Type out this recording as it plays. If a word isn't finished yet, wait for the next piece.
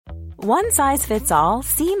One size fits all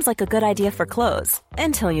seems like a good idea for clothes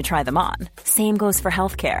until you try them on. Same goes for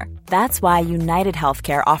healthcare. That's why United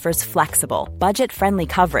Healthcare offers flexible, budget-friendly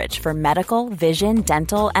coverage for medical, vision,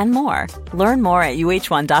 dental, and more. Learn more at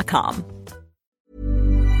uh1.com.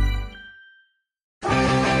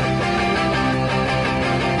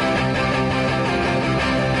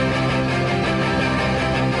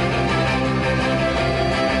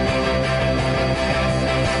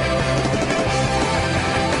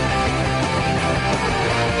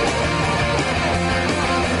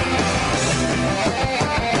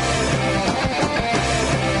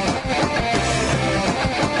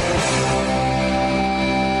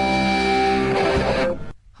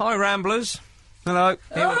 Hi, Ramblers. Hello.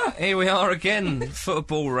 Here we are again.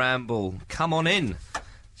 Football Ramble. Come on in.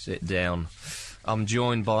 Sit down. I'm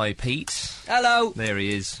joined by Pete. Hello. There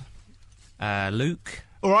he is. Luke.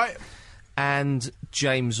 All right. And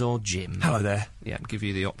James or Jim. Hello there. Yeah, I'll give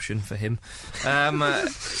you the option for him.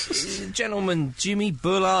 Gentlemen, Jimmy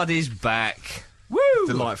Bullard is back. Woo!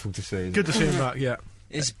 Delightful to see. Good to see him back, yeah.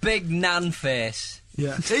 His big nan face.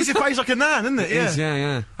 Yeah. His face like a nan, isn't it? It is,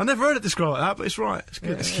 yeah. I never heard it described like that, but it's right. It's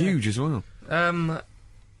good. It's huge as well.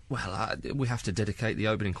 We have to dedicate the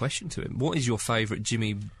opening question to him. What is your favourite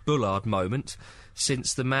Jimmy Bullard moment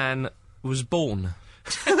since the man was born?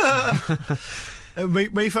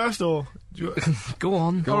 Me first, or...? Go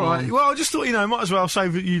on. All right. Well, I just thought, might as well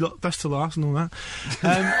save you lot best to last and all that.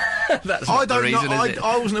 That's not the reason, is it?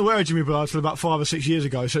 I wasn't aware of Jimmy Bullard until about 5 or 6 years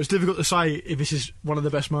ago, so it's difficult to say if this is one of the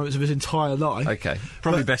best moments of his entire life. Okay.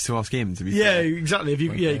 Probably best to ask him, to be fair. fair. Yeah, exactly.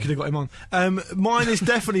 You could have got him on. Mine is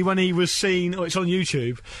definitely when he was seen, it's on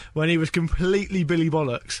YouTube, when he was completely Billy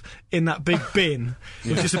Bollocks in that big bin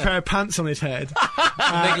with just a pair of pants on his head.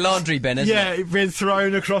 Big laundry bin, isn't it? Yeah, being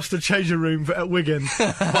thrown across the changing room at Wigan.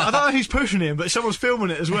 But I don't know who's pushing him, but someone's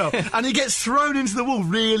filming it as well. And he gets thrown into the wall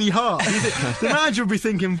really hard. The manager would be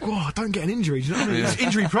thinking, don't get an injury. Do you know what I mean? He's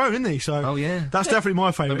injury prone, isn't he? So that's definitely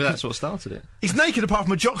my favourite. Maybe that's what started it. He's naked apart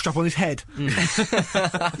from a jockstrap on his head. You just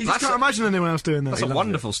can't imagine anyone else doing that. That's a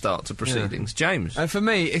wonderful start to proceedings. Yeah. James? For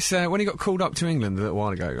me, it's when he got called up to England a little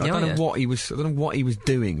while ago. I don't know what he was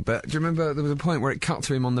doing, but do you remember there was a point where it cut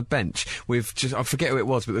to him on the bench with I forget who it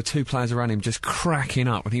was, but the two players around him just cracking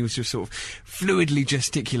up, and he was just sort of fluidly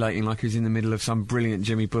gesticulating like he was in the middle of some brilliant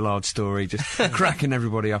Jimmy Bullard story, just cracking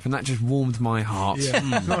everybody up, and that just warmed my heart. Yeah,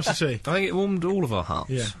 nice to see. I think it warmed all of our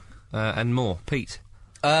hearts. Yeah. And more. Pete?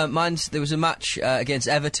 There was a match against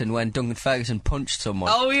Everton when Duncan Ferguson punched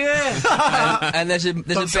someone. Oh yeah, and there's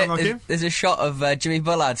a shot of Jimmy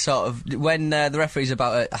Bullard sort of when the referee's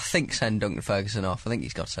about to, I think, send Duncan Ferguson off. I think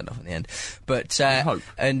he's got sent off in the end. But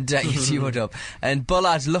yes, you would hope. And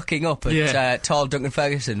Bullard's looking up at tall Duncan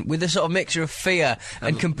Ferguson with a sort of mixture of fear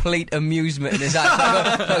and complete amusement in his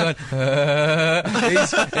eyes.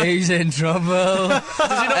 He's in trouble. Does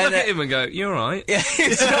he not look at him and go, "You're right"? Yeah,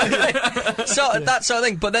 that sort of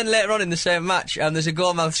thing. But then later on in the same match, there's a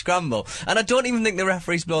goalmouth scramble, and I don't even think the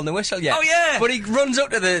referee's blown the whistle yet. Oh yeah! But he runs up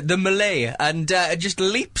to the melee and just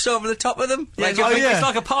leaps over the top of them. Yeah, it's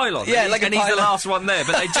like a pylon. Yeah, he's the last one there,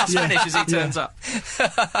 but they just finish as he turns up.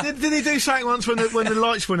 Did he do something once when the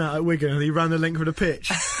lights went out at Wigan and he ran the length of the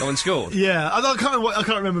pitch? Go and scored. Yeah, I can't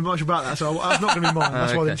remember much about that, so that's not going to be mine.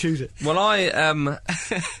 That's why I didn't choose it. Well,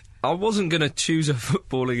 I wasn't going to choose a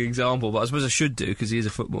footballing example, but I suppose I should do, because he is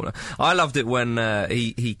a footballer. I loved it when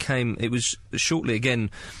he came. It was shortly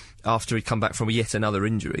again after he'd come back from yet another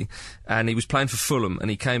injury, and he was playing for Fulham,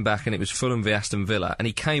 and he came back, and it was Fulham v Aston Villa, and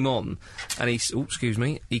he came on, and he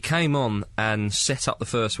came on and set up the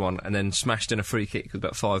first one, and then smashed in a free kick with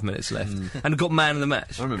about 5 minutes left, and got man of the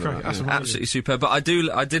match. I remember that. That's absolutely superb. But I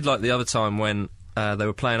did like the other time when they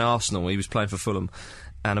were playing Arsenal. He was playing for Fulham,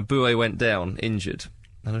 and Aboué went down injured.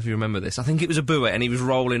 I don't know if you remember this. I think it was Aboué, and he was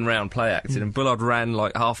rolling round play acting, and Bullard ran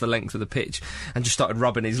like half the length of the pitch and just started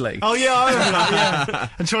rubbing his leg. Oh yeah, I remember that, yeah.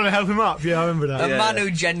 And trying to help him up, yeah, I remember that. A man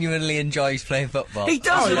who genuinely enjoys playing football. He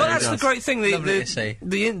does, that's the great thing. Lovely to see.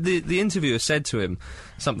 The interviewer said to him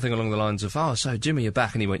something along the lines of, so Jimmy, you're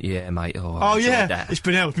back, and he went, yeah, mate, oh yeah, that. It's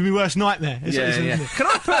been hell, it's been my worst nightmare. Can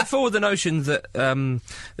I put forward the notion that,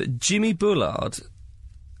 that Jimmy Bullard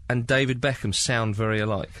and David Beckham sound very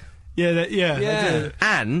alike? Yeah.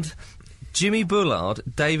 And Jimmy Bullard,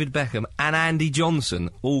 David Beckham, and Andy Johnson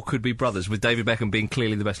all could be brothers, with David Beckham being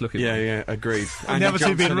clearly the best looking. Yeah, agreed. Andy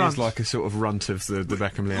Johnson is like a sort of runt of the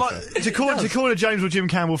Beckham Lear. Like, to call a James or Jim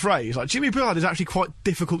Campbell phrase, like Jimmy Bullard is actually quite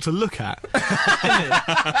difficult to look at. Isn't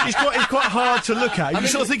it? He's quite hard to look at.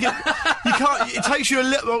 You You can't. It takes you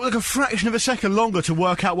like a fraction of a second longer to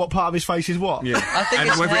work out what part of his face is what. Yeah, I think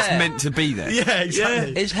and whether it's meant to be there. Yeah,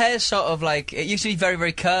 exactly. His hair's sort of like, it used to be very,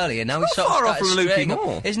 very curly, and now he's sort far of off from started Lukey straightening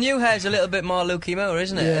Moore. up. His new hair's a little bit more Lukey Moore,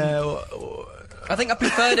 isn't it? Yeah. I think I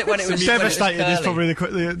preferred it when it was Devastated is curly.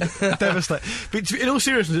 probably the devastated. But in all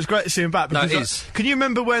seriousness, it's great to see him back. Because No, it is. Can you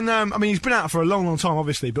remember when? I mean, he's been out for a long, long time,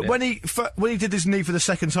 obviously. But when he did this knee for the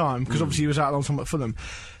second time, because obviously he was out a long time at Fulham.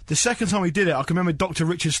 The second time he did it, I can remember Dr.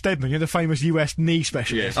 Richard Stedman, the famous US knee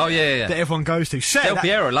specialist. Oh, yeah. That everyone goes to. Del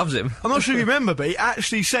Piero loves him. I'm not sure you remember, but he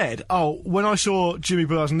actually said, when I saw Jimmy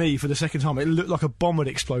Bullard's knee for the second time, it looked like a bomb had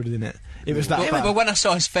exploded in it. It was that bad. But when I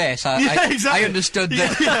saw his face, I exactly. understood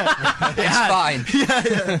that it's fine.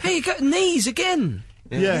 Hey, you got knees again.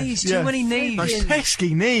 Yeah. Knees, too many knees. Those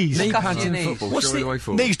pesky knees. Knee Look after pads your in knees. football. What's show me the- the way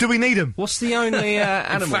forward. Knees, do we need them? What's the only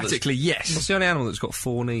animal? Emphatically, yes. What's the only animal that's got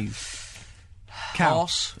 4 knees? Cow.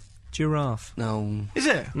 Horse? Giraffe. No. Is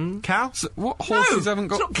it? Cow? So what horses haven't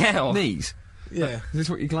got it's not cow. knees? Yeah. Is this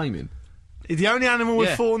what you're claiming? The only animal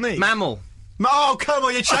with 4 knees? Mammal. Oh, come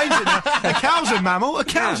on, you changed it now. A cow's a mammal. A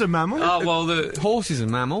cow's a mammal. Oh, well, Horse is a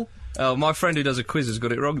mammal. my friend who does a quiz has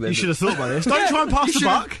got it wrong then. You should have thought about this. Don't try and pass the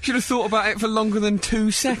buck. Should have thought about it for longer than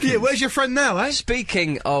 2 seconds. Yeah, where's your friend now, eh?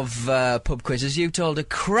 Speaking of pub quizzes, you told a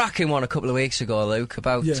cracking one a couple of weeks ago, Luke,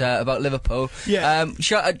 about Liverpool. Yeah.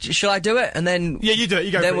 Shall I do it? And then Yeah, you do it.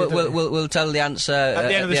 You go then for it, we'll tell the answer At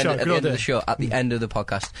the end of the show. At Good the end of idea. the show. At the end of the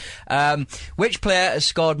podcast. Which player has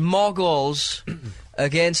scored more goals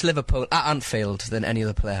against Liverpool at Anfield than any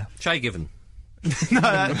other player? Shay Given.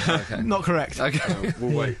 Not correct. Okay.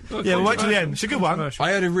 We'll wait. Yeah, we'll wait till the end. It's a good one.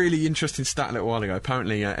 I heard a really interesting stat a little while ago.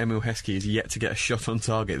 Apparently, Emil Heskey is yet to get a shot on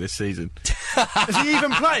target this season. Has he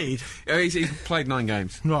even played? He's played 9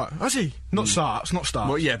 games. Right. Has he? Not starts. Not starts.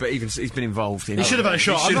 Well, yeah, but even he's been involved in. He should have had a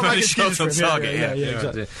shot. He I'm should not have had a making shot on excuses for him. target. Yeah,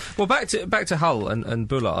 exactly. Well, back to Hull and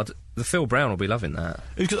Bullard. The Phil Brown will be loving that.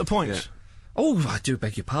 Who's got the points? Oh, I do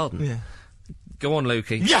beg your pardon. Yeah. Go on,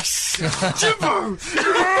 Lukey. Yes! Jimbo!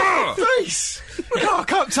 Face! I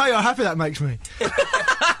can't tell you how happy that makes me.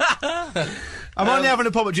 I'm only having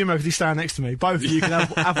a pop at Jimbo because he's standing next to me. Both of you can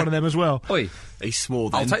have one of them as well. Oi, He's small.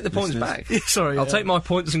 Then, I'll take the points listeners. back. Yeah, sorry. I'll take my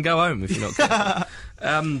points and go home if you're not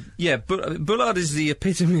careful. Bullard is the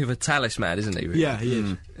epitome of a talisman, isn't he? Really? Yeah, he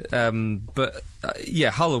is.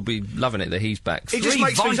 Hull will be loving it that he's back. It just Three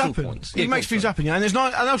makes things vital happen. points. It makes things happen, yeah. And there's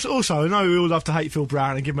not. And also, I know we all love to hate Phil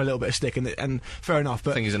Brown and give him a little bit of stick, and fair enough. I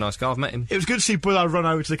But think he's a nice guy. I've met him. it was good to see Bullard run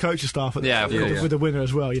over to the coaching staff with the winner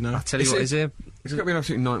as well. You know. I tell you what, is here. It's got to be an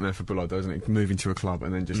absolute nightmare for Bullard, though, isn't it? Moving to a club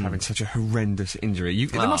and then just having such a horrendous injury.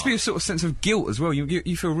 There must be a sort of sense of guilt as well.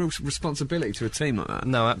 You feel real responsibility to a team like that.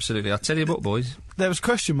 No, absolutely. I tell you what, boys. There was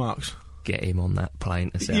question marks. Get him on that plane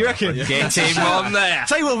to South You reckon? Africa. Get him on there.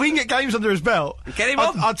 Tell you what, we can get games under his belt. Get him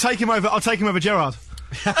on. I'd take him over. I'll take him over Gerrard.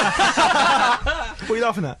 What are you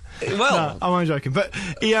laughing at? Well, No, I'm only joking. But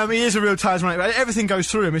he is a real talisman. Everything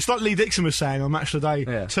goes through him. It's like Lee Dixon was saying on Match of the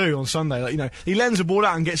Day 2 on Sunday. Like, he lends the ball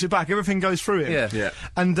out and gets it back. Everything goes through him. Yeah.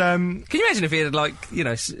 And can you imagine if he had,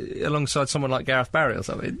 alongside someone like Gareth Barry or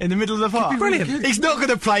something? in the middle of the park, brilliant. He's not going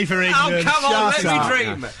to play for England. Oh, come on, Shut let up. me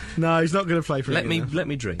dream. No, he's not going to play for Let England.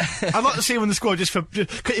 me dream. I'd like to see him in the squad if you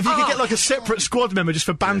could get like a separate squad member just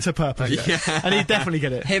for banter purposes. And he'd definitely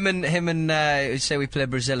get it. Him and say we play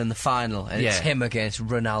Brazil in the final, and it's him against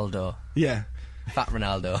Ronaldo. Yeah. Fat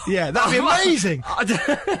Ronaldo. Yeah, that'd be amazing. That'd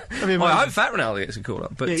be amazing. Well, I hope Fat Ronaldo gets a call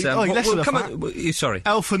up. But Yeah, less we'll than come fat. sorry.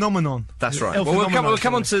 El Phenomenon. That's right. El Well, we'll Phenomenon,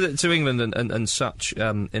 come on sorry. to England and such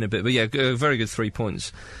in a bit. But yeah, very good 3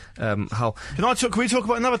 points. Hull. Can we talk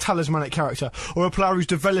about another talismanic character, or a player who's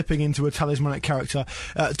developing into a talismanic character?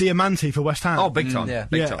 Diamanti for West Ham. Oh, big time.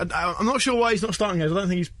 Big time. and, I'm not sure why he's not starting games. I don't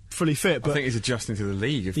think he's fully fit. But I think he's adjusting to the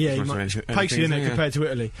league. If yeah, as he much might. as anything, Pacey in it yeah. compared to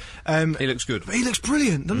Italy. He looks good. But he looks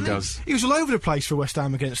brilliant, doesn't he? does. He was all over the place for West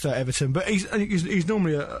Ham against Everton, but he's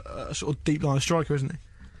normally a sort of deep line striker, isn't he?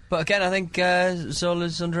 But again, I think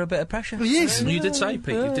Zola's under a bit of pressure. He is. You did say,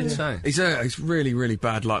 Pete. You did say. He's really, really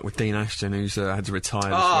bad luck with Dean Ashton, who's had to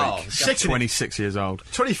retire this week. sickening. 26 years old.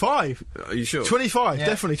 25. Are you sure? 25,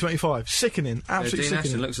 definitely 25. Sickening, absolutely Dean Ashton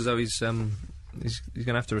sickening. looks as though he's going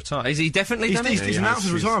to have to retire. Is he definitely done it? He's announced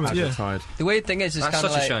his retirement. He's Yeah. retired. The weird thing is, it's That's kind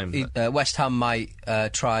of such a like shame. West Ham might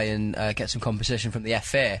try and get some compensation from the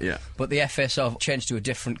FA, Yeah. but the FA sort of changed to a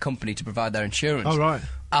different company to provide their insurance. Oh, right.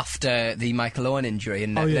 After the Michael Owen injury,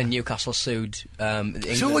 and then Newcastle sued.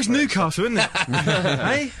 It's always Newcastle, isn't it?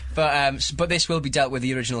 Hey? But this will be dealt with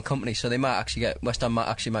the original company, so they might actually get West Ham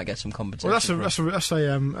might get some compensation. Well, that's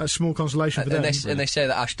a small consolation for them. And they say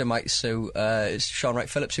that Ashton might sue Sean Wright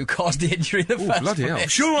Phillips, who caused the injury in the first bloody hell. place.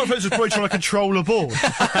 Sean Wright Phillips was probably trying to control a ball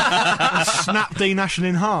and snapped Dean Ashton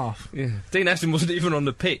in half. Yeah. Dean Ashton wasn't even on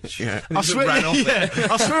the pitch. Yeah. I swear, ran off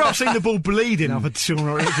it. I swear I've seen the ball bleeding up at Sean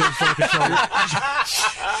Wright for control.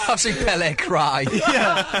 I've seen Pele cry.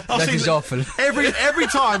 Yeah, That is awful. Every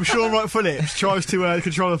time Sean Wright Phillips tries to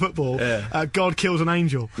control the football, God kills an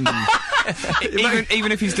angel.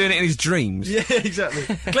 even if he's doing it in his dreams. Yeah, exactly.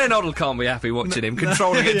 Glenn Hoddle can't be happy watching him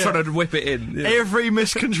controlling it, trying to whip it in. Yeah. Every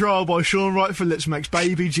miscontrol by Sean Wright Phillips makes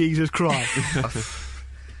baby Jesus cry.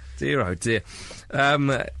 Dear, oh dear.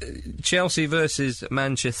 Chelsea versus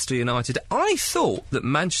Manchester United. I thought that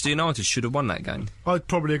Manchester United should have won that game. I'd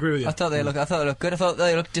probably agree with you. I thought they looked good. I thought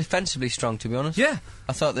they looked defensively strong, to be honest. Yeah.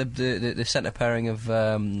 I thought the centre pairing of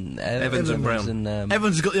Evans and Brown.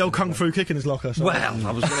 Evans has got the old kung fu kick in his locker. So Well,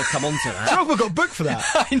 I was going to come on to that. Drogba got booked for that.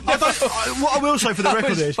 What I will say for the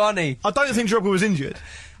record is, funny. I don't think Drogba was injured.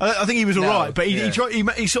 I think he was all right, but he sort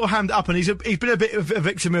of hammed up, and he's been a bit of a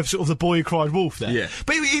victim of sort of the boy who cried wolf there. Yeah.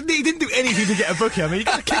 But he didn't do anything to get a booking. I mean, he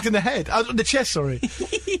got kicked in the head, the chest. Sorry.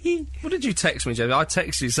 What did you text me, James? I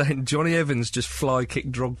texted you saying Johnny Evans just fly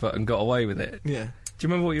kicked Drogba and got away with it. Yeah. Do you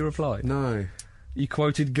remember what you replied? No. You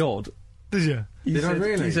quoted God. Did you? Did I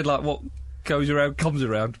really? He said, like, what goes around comes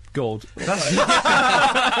around, God. That's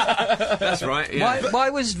right, yeah. Why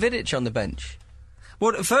was Vidic on the bench?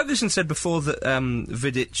 Well, Ferguson said before that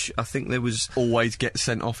Vidic, I think there was... Always gets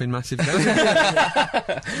sent off in massive games.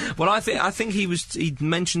 Well, I think he'd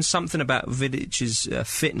mentioned something about Vidic's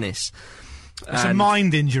fitness. It's a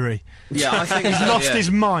mind injury. Yeah, I think He's lost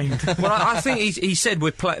his mind. Well, I think he said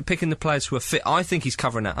we're picking the players who are fit. I think he's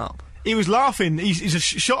covering that up. He was laughing. He's a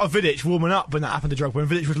shot of Vidic warming up when that happened to Drogba, and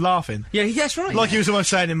Vidic was laughing. Yeah, that's right. Like he was almost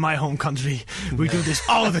saying, in my home country, we do this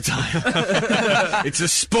all the time. It's a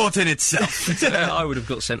sport in itself. I would have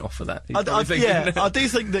got sent off for that. I do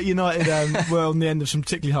think that United were on the end of some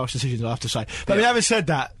particularly harsh decisions, I have to say. But I mean, having said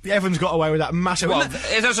that, Evans got away with that massive... Well,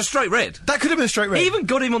 that was a straight red. That could have been a straight red. He even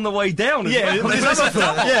got him on the way down as well. With his other foot.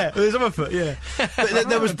 Yeah, with his other foot, yeah. But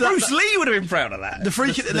there was Bruce Lee would have been proud of that. The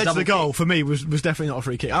free kick that led to the goal, for me, was definitely not a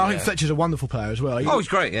free kick. I think Fletcher's a wonderful player as well. He's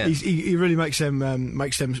great, yeah. He really makes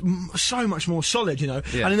them so much more solid, you know.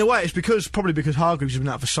 Yeah. And in a way, it's probably because Hargreaves has been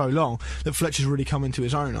out for so long that Fletcher's really come into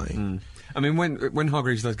his own, I think. I mean, when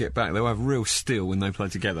Hargreaves does get back, they'll have real steel when they play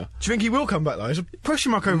together. Do you think he will come back, though? There's a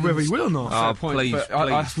question mark over whether he will or not. Oh, please.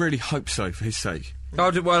 I really hope so, for his sake. Well,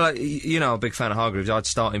 I'm a big fan of Hargreaves. I'd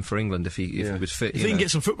start him for England if he was fit. If he can get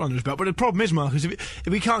some football under his belt. But the problem is, Marcus, if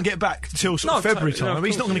he can't get back till February time,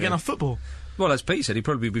 he's not going to get enough football. Well, as Pete said, he'd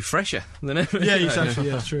probably be fresher than ever. Yeah, exactly.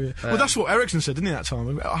 Yeah, that's true. Yeah. Well, that's what Ericsson said, didn't he, that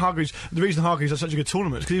time? The reason Hargreaves had such a good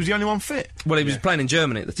tournament is because he was the only one fit. Well, he was playing in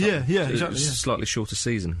Germany at the time. Yeah, so exactly. It was a slightly shorter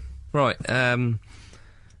season. Right.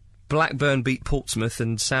 Blackburn beat Portsmouth,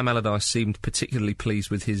 and Sam Allardyce seemed particularly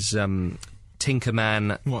pleased with his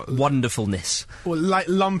Tinkerman wonderfulness. Well, like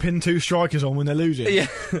lumping two strikers on when they're losing. Yeah.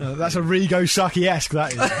 That's a Rigo Saki-esque,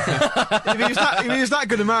 that is. if he was that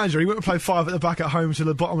good a manager, he wouldn't play five at the back at home to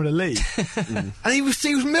the bottom of the league. And he was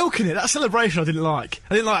milking it. That celebration I didn't like.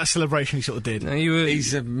 I didn't like that celebration he sort of did. No,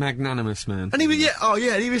 he's a magnanimous man. And he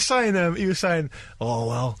was saying, oh,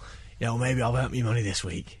 well... Yeah, well, maybe I'll earn me money this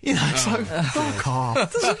week. You know, fuck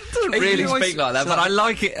off. Doesn't really speak like that, but I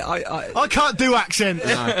like it. I can't do accents.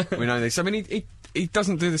 No, we know this. I mean, he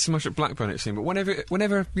doesn't do this so much at Blackburn, it seems, but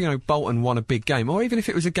whenever Bolton won a big game, or even if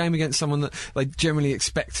it was a game against someone that they generally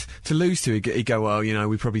expect to lose to, he'd go, well,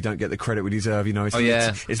 we probably don't get the credit we deserve,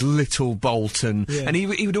 it's little Bolton. Yeah. And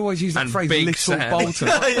he would always use that phrase, little Sam. Bolton.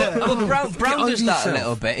 Well, Brown does that a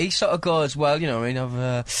little bit. He sort of goes, well,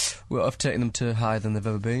 I've taken them to higher than they've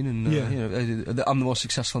ever been, and I'm the most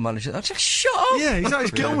successful manager. I'm just shut up. Yeah, he's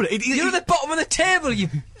like, get on with it. You're at the bottom of the table, you...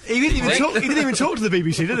 He didn't even talk to the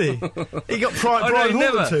BBC, did he? He got Brian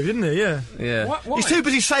Horton too, didn't he? Yeah. Yeah. Why? He's too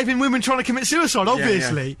busy saving women trying to commit suicide,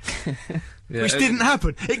 obviously. Yeah, which didn't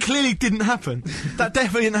happen. It clearly didn't happen. That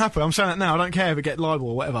definitely didn't happen. I'm saying that now. I don't care if it get libel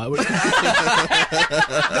or whatever. All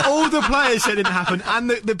the players said it didn't happen, and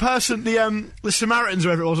the person, the Samaritans,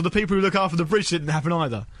 whoever it was, or the people who look after the bridge, didn't happen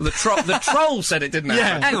either. The troll said it didn't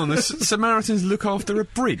happen. Hang on, the Samaritans look after a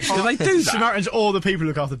bridge. Do they do that? Samaritans or the people who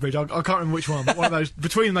look after the bridge. I can't remember which one, but one of those.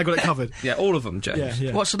 Between them, they got it covered. Yeah, all of them, James.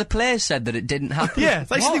 Yeah. What? So the players said that it didn't happen? Yeah,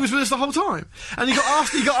 they said he was with us the whole time, and he got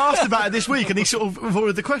asked about it this week, and he sort of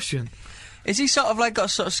avoided the question. Is he sort of like got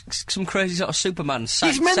sort of some crazy sort of Superman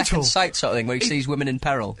second sight sort of thing where he sees women in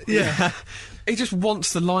peril? Yeah. He just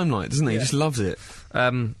wants the limelight, doesn't he? Yeah. He just loves it.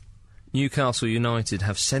 Newcastle United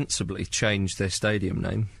have sensibly changed their stadium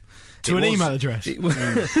name. To an email address. It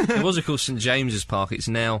was, of course, St James's Park. It's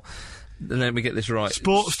now... Let me get this right.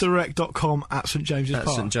 Sportsdirect.com at St James's Park.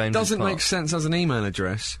 St James's Doesn't Park. make sense as an email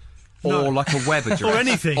address. or like a web address. Or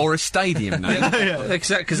anything. Or a stadium name.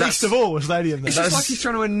 Exactly. Least of all, a stadium name. It's just like he's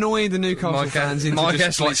trying to annoy the Newcastle fans into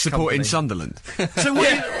just like supporting Sunderland. So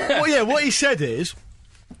what he said is,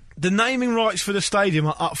 the naming rights for the stadium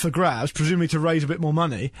are up for grabs, presumably to raise a bit more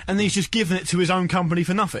money, and he's just given it to his own company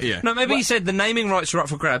for nothing. Yeah. No, maybe he said the naming rights are up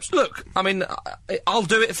for grabs. Look, I mean, I'll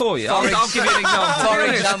do it for you. I'll give you an example. For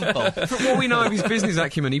example. From what we know of his business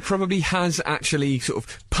acumen, he probably has actually sort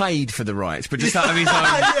of paid for the rights, but just out of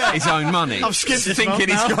his own money. I've skipped this thinking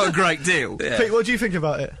now. he's got a great deal. Yeah. Pete, what do you think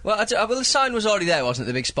about it? Well, the sign was already there, wasn't it?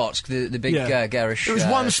 The big spots, the big garish. It was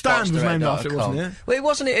one stand was named after it, wasn't it? Well, it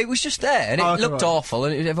wasn't. It was just there, and it looked awful,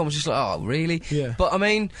 and everyone was just like, "Oh, really?" Yeah. But I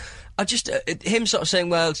mean, him sort of saying,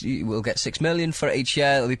 "Well, we'll get $6 million for it each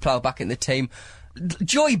year. It'll be ploughed back in the team."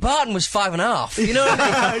 Joey Barton was 5.5. You know what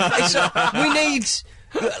I mean? We need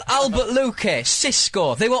Albert Luque,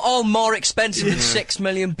 Cisco. They were all more expensive than $6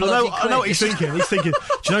 million bloody quid. I know what he's thinking. He's thinking, do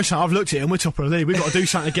you know something? I've looked at it and we're top of the league. We've got to do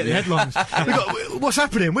something to get the headlines. What's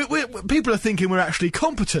happening? People are thinking we're actually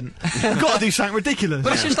competent. We've got to do something ridiculous.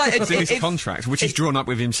 But it's just like... It's in his contract, which he's drawn up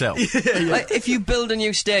with himself. Like, if you build a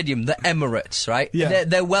new stadium, the Emirates, right? Yeah.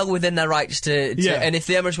 They're well within their rights to... And if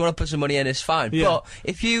the Emirates want to put some money in, it's fine. Yeah. But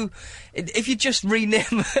if you just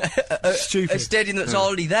rename a stadium that's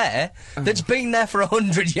already there, that's been there for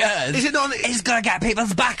 100 years... Is it not? It's got to get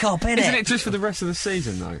people's back up, innit? Isn't it just for the rest of the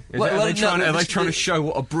season, though? Are they trying to show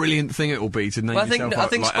what a brilliant thing it will be to name yourself I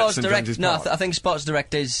think like Sports St. Direct... James's No, Park? I think Sports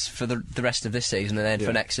Direct is for the rest of this season and then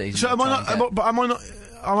for next season. So am I not? I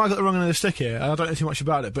might got the wrong end of the stick here, and I don't know too much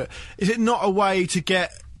about it, but is it not a way to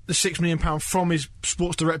get the £6 million from his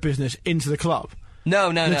Sports Direct business into the club?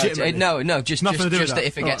 No, just that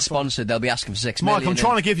if it gets sponsored, they'll be asking for $6 million. Mike, I'm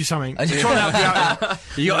trying to give you something. I'm trying to help you out.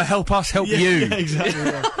 You got to help us help you. Yeah,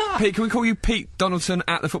 exactly. Pete, can we call you Pete Donaldson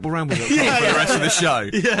at the Football Ramble for the rest of the show?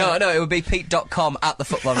 Yeah. No, it would be Pete.com at the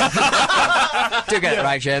Football Ramble. Do get it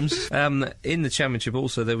right, James. In the Championship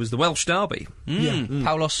also, there was the Welsh Derby.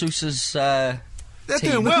 Paulo Sousa's...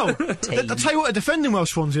 They're doing well. I'll tell you what, they're defending well,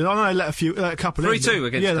 Swansea. I know they let a couple 3-2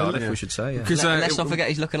 against Cardiff, we should say. Let's not forget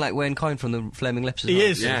he's looking like Wayne Coyne from the Flaming Lips as well.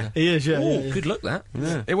 He is, yeah. Good luck, that.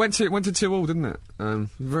 Yeah. It went to 2-2, didn't it?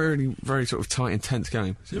 Very, very sort of tight, intense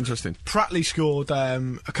game. It's interesting. Pratley scored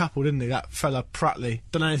a couple, didn't he? That fella Pratley.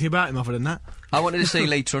 Don't know anything about him other than that. I wanted to see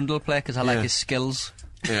Lee Trundle play because I like his skills.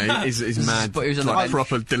 Yeah, he's mad. But he was like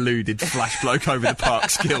proper deluded flash bloke over the park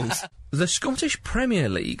skills. The Scottish Premier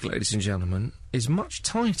League, ladies and gentlemen, is much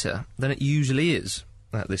tighter than it usually is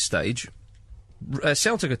at this stage.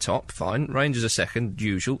 Celtic are top, fine. Rangers are second,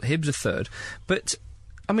 usual. Hibs are third. But,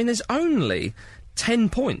 I mean, there's only 10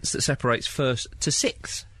 points that separates first to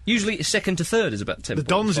sixth. Usually second to third is about 10 points. The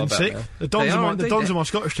Dons in sixth. The Dons are my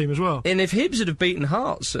Scottish team as well. And if Hibs had beaten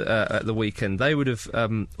Hearts at the weekend, they would have,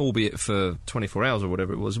 albeit for 24 hours or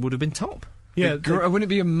whatever it was, would have been top. Yeah, wouldn't it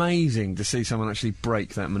be amazing to see someone actually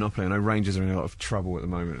break that monopoly? I know Rangers are in a lot of trouble at the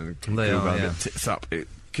moment and they are, a bit tits up. It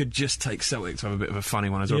could just take Celtic to have a bit of a funny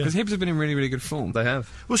one as well, because Hibs have been in really, really good form. They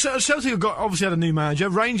have. Well, Celtic have obviously had a new manager.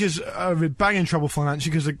 Rangers are in banging trouble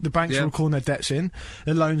financially because the banks are all calling their debts in,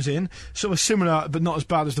 their loans in. Sort of similar, but not as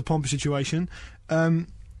bad as the Pompey situation.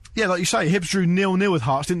 Yeah, like you say, Hibs drew 0-0 with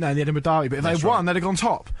Hearts, didn't they, in the Edinburgh Derby? But if they'd won, they'd have gone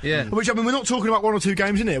top. Yeah. Which, I mean, we're not talking about 1 or 2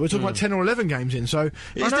 games in here. We're talking about 10 or 11 games in. So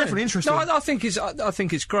it's definitely interesting. No, I think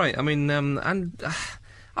it's great. I mean,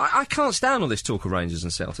 I can't stand all this talk of Rangers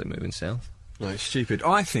and Celtic moving south. No, it's stupid.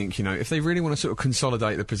 I think, if they really want to sort of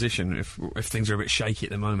consolidate the position, if things are a bit shaky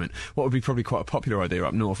at the moment, what would be probably quite a popular idea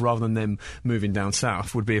up north, rather than them moving down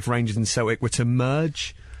south, would be if Rangers and Celtic were to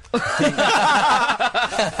merge. I think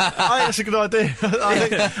that's a good idea. I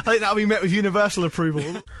think that'll be met with universal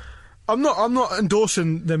approval. I'm not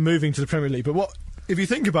endorsing them moving to the Premier League, but if you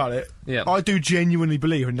think about it, I do genuinely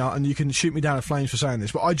believe, and you can shoot me down in flames for saying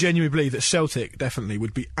this, but I genuinely believe that Celtic definitely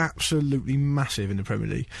would be absolutely massive in the Premier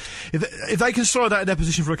League. If they consolidated their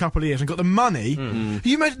position for a couple of years and got the money,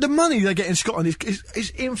 you imagine the money they get in Scotland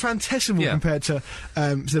is infinitesimal compared to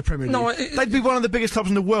the Premier League. No, they'd be one of the biggest clubs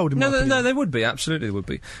in the world. No, they would be, absolutely they would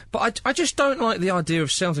be. But I just don't like the idea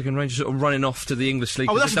of Celtic and Rangers sort of running off to the English league.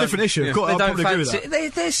 Oh, well, that's a different issue. I'll probably agree with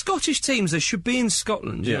that. They're Scottish teams. They should be in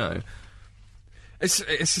Scotland, you know.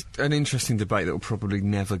 It's an interesting debate that will probably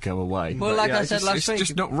never go away. Well, like I said last week, it's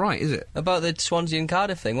just not right, is it? About the Swansea and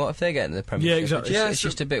Cardiff thing. What if they get into the Premier League? Yeah, exactly. It's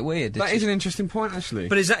just a bit weird. That is an interesting point, actually.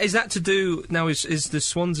 But is that to do now? Is the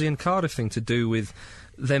Swansea and Cardiff thing to do with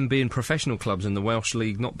them being professional clubs and the Welsh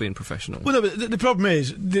League not being professional? Well, no, but the problem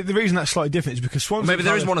is the reason that's slightly different is because Swansea. Maybe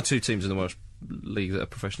there is 1 or 2 teams in the Welsh League that are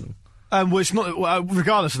professional. Well, it's not.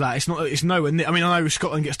 Regardless of that, it's not. It's nowhere near. I mean, I know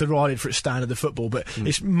Scotland gets derided for its standard of football, but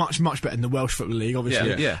it's much better than the Welsh Football League,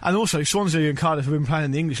 obviously. Yeah. And also, Swansea and Cardiff have been playing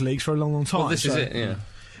in the English leagues for a long time. Well, this is it. Yeah.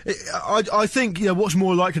 I think what's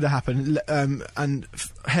more likely to happen, and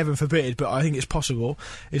heaven forbid, but I think it's possible,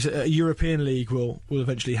 is that a European league will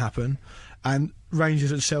eventually happen, and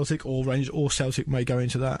Rangers and Celtic, or Rangers or Celtic may go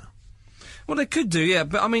into that. Well, they could do, yeah.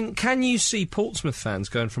 But I mean, can you see Portsmouth fans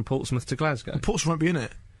going from Portsmouth to Glasgow? Portsmouth won't be in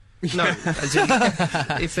it. No,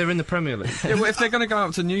 if they're in the Premier League. Yeah, well, if they're going to go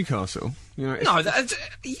up to Newcastle, no,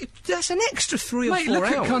 that's an extra 3 or 4 look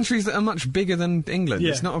hours. At countries that are much bigger than England.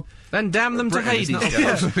 Yeah. It's not. Then damn them to Hades.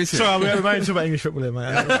 Sorry, we're talking about English football here,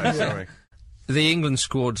 mate. Sorry. The England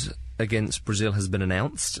squad against Brazil has been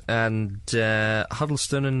announced, and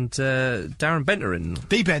Huddleston and Darren Bent are in.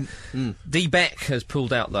 D-Bent. D-Beck has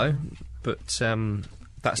pulled out though, but.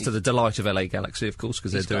 That's to the delight of LA Galaxy, of course,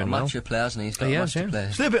 because they're doing well. He's got a match of players, and he's got a match of players.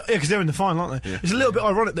 It's a little bit, because they're in the final, aren't they? Yeah. It's a little bit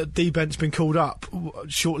ironic that D-Bent's been called up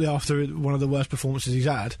shortly after one of the worst performances he's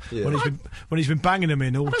had, when he's been banging them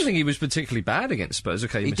in. I don't think he was particularly bad against Spurs.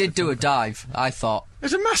 Okay, he did do a dive, I thought.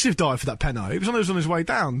 It's a massive dive for that penalty. It was on his way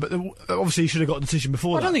down, but obviously he should have got a decision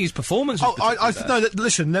before that. I don't think his performance was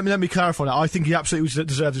listen, let me clarify that. I think he absolutely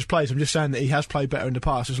deserved his place. I'm just saying that he has played better in the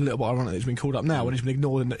past. It's a little bit ironic that he's been called up now when he's been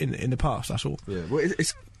ignored in the past, that's all. Yeah, well,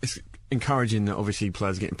 it's encouraging that obviously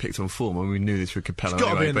players are getting picked on form. I mean, we knew this with Capello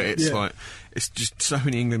anyway, but it's like it's just so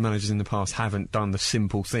many England managers in the past haven't done the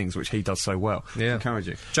simple things which he does so well. Yeah,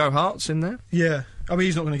 encouraging. Joe Hart's in there. Yeah, I mean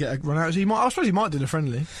he's not going to get a run out. I suppose he might do the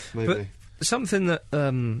friendly. Maybe. But something that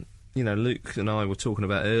Luke and I were talking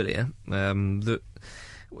about earlier, that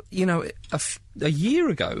a year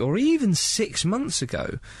ago or even 6 months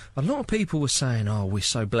ago, a lot of people were saying, "Oh, we're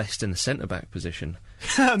so blessed in the centre-back position."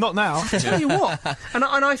 Not now. I tell you what, and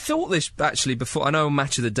I thought this actually before. I know on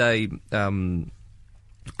Match of the Day, Alan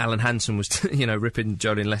Hansen was ripping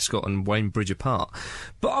Joleon Lescott and Wayne Bridge apart,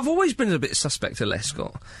 but I've always been a bit suspect of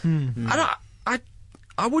Lescott, and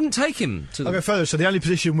I wouldn't take him to. I'll go further. So the only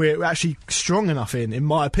position we're actually strong enough in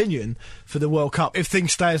my opinion, for the World Cup, if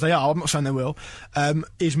things stay as they are, I'm not saying they will,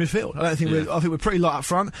 is midfield. I think we're pretty light up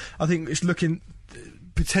front. I think it's looking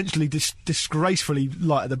potentially disgracefully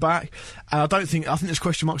light at the back, and I think there's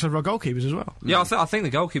question marks over our goalkeepers as well. Yeah, I think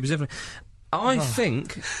the goalkeepers definitely. I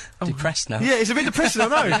think depressed now. Yeah, it's a bit depressing. I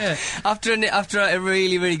know. Yeah. After a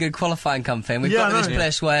really, really good qualifying campaign, we've got to this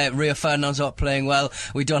place where Rio Ferdinand's not playing well.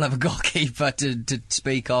 We don't have a goalkeeper to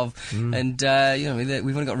speak of, and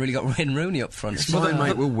we've only got Wayne Rooney up front. Well,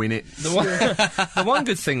 mate, we'll win it. The one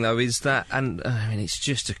good thing though is that, and I mean, it's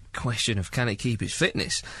just a question of can he keep his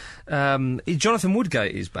fitness. Jonathan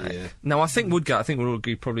Woodgate is back. Yeah. Now, I think we'll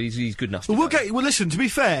agree probably he's good enough. Well, listen, to be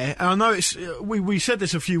fair, and I know it's we said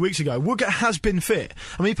this a few weeks ago, Woodgate has been fit.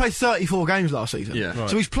 I mean, he played 34 games last season,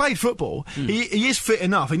 so he's played football. He is fit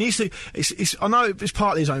enough. He needs to. I know it's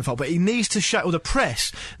partly his own fault, but he needs to or the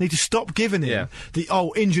press need to stop giving him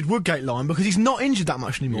the injured Woodgate line, because he's not injured that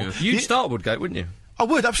much anymore. Yeah. You'd start Woodgate, wouldn't you? I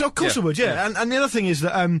would, absolutely. Of course I would. Yeah. And the other thing is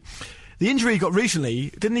that. The injury he got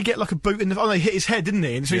recently, didn't he get like a boot in the... they hit his head, didn't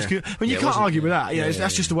he? And so you can't argue with that.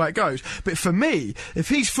 That's just the way it goes. But for me, if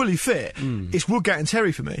he's fully fit, it's Woodgate and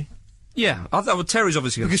Terry for me. Yeah, I thought Terry's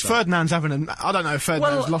obviously going to start. Ferdinand's having I don't know if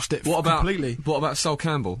Ferdinand's lost it completely. What about Sol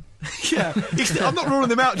Campbell? Yeah, I'm not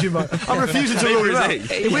ruling him out, Jimbo. I'm refusing to rule him out.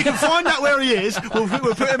 If we can find out where he is, we'll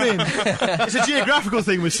put him in. It's a geographical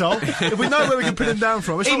thing with Sol. If we know where we can put him down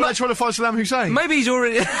from, it's not like trying to find Saddam Hussein. Maybe he's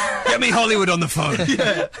already... Get me Hollywood on the phone.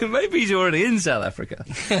 Yeah. Maybe he's already in South Africa.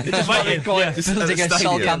 Just waiting. Building a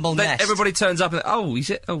Sol Campbell nest. Everybody turns up and he's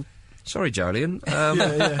it. Oh, sorry, Joleon.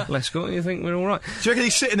 Lescott, you think we're all right? Do you reckon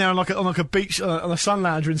he's sitting there on like a beach on a sun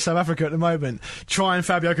lounger in South Africa at the moment, trying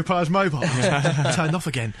Fabio Capello's mobile? Turned off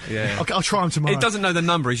again. Yeah. I'll try him tomorrow. He doesn't know the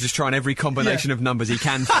number. He's just trying every combination of numbers he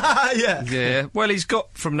can. Yeah. Well, he's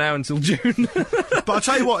got from now until June. But I'll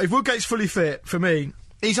tell you what, if Woodgate's fully fit, for me,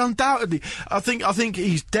 he's undoubtedly. I think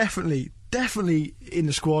he's definitely in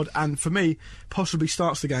the squad, and for me, possibly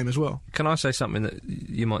starts the game as well. Can I say something that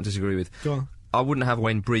you might disagree with? Go on. I wouldn't have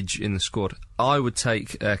Wayne Bridge in the squad. I would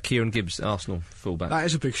take Kieran Gibbs, Arsenal fullback. That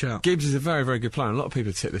is a big shout. Gibbs is a very, very good player. A lot of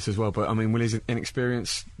people tip this as well, but I mean, will his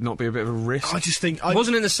inexperience not be a bit of a risk? I just think...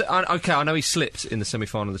 Wasn't in the... okay, I know he slipped in the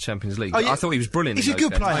semi-final of the Champions League. I thought he was brilliant. He's a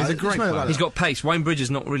good player. He's a great player. He's got pace. Wayne Bridge has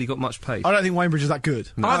not really got much pace. I don't think Wayne Bridge is that good.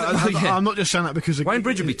 No. I'm not just saying that because... Wayne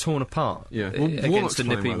Bridge would be torn apart against a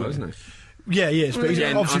nippy... isn't he? Yeah, he is, but he's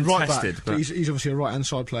obviously right back. But he's obviously a right-hand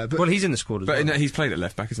side player. But well, he's in the squad as well. But he's played at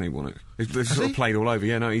left back, hasn't he, Warnock? He's sort of played all over.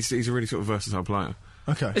 Yeah, no, he's a really sort of versatile player.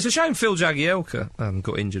 Okay. It's a shame Phil Jagielka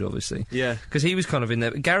got injured, obviously. Yeah. Because he was kind of in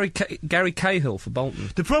there. Gary Cahill for Bolton.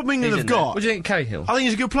 The problem England have got... What do you think, Cahill? I think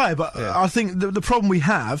he's a good player, but I think the problem we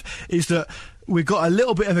have is that we've got a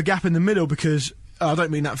little bit of a gap in the middle because... I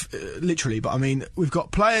don't mean that literally, but I mean, we've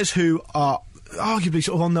got players who are... arguably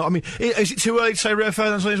sort of on the... I mean, is it too early to say Rio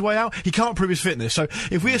Ferdinand's on his way out? He can't prove his fitness. So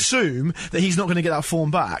if we assume that he's not going to get that form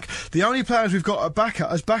back, the only players we've got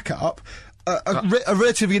as backup are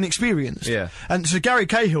relatively inexperienced. Yeah. And so Gary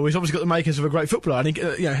Cahill has obviously got the makers of a great footballer, and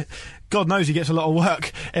he, God knows he gets a lot of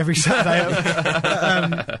work every Saturday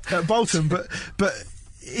at Bolton, but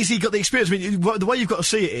is he got the experience? I mean, the way you've got to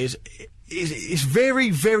see it is... It's very,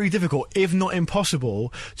 very difficult, if not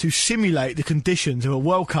impossible, to simulate the conditions of a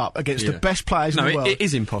World Cup against the best players in the world. It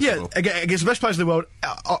is impossible. Yeah, against the best players in the world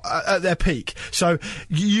at their peak. So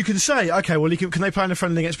you can say, okay, well, can they play in a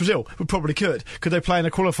friendly against Brazil? We probably could. Could they play in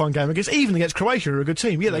a qualifying game against Croatia, who are a good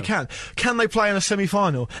team? Yeah, they can. Can they play in a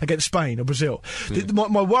semi-final against Spain or Brazil? Yeah.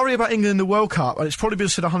 My worry about England in the World Cup, and it's probably been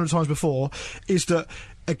said 100 times before, is that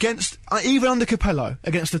even under Capello,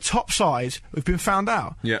 against the top sides, we've been found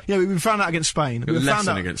out. Yeah. We've been found out against Spain. We've found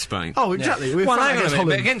out against Spain. Oh, exactly. Yeah. We've well, found hang out on against a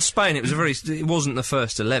minute, Holland. but against Spain, it wasn't the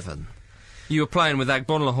first 11. You were playing with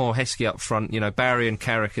Agbonlahor, Heskey up front, Barry and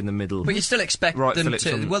Carrick in the middle. But you still expect them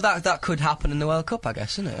to... Well, that could happen in the World Cup, I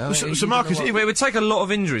guess, isn't it? So Marcus... It would take a lot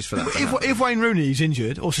of injuries for that. If Wayne Rooney's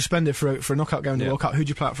injured or suspended for a knockout game in the World Cup, who'd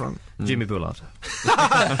you play up front? Jimmy Bullard.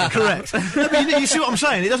 Correct. I mean, you see what I'm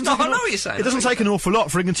saying? I know what you're saying. It doesn't take an awful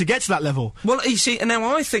lot for England to get to that level. Well, you see,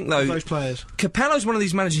 now I think, though... Those players. Capello's one of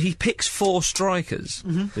these managers, he picks 4 strikers.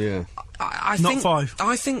 Mm-hmm. Yeah. I Not think, 5.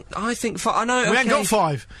 I think 5. I know, We ain't got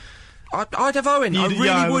 5. I'd have Owen. I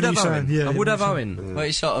really would have Owen. Yeah, I would have Owen. Well,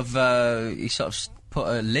 he sort of put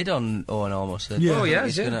a lid on Owen almost. Yeah. Oh, yeah,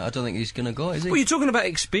 I don't think he's going to go, is he? Well, you're talking about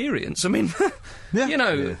experience. I mean,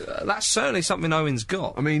 that's certainly something Owen's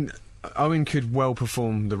got. I mean, Owen could well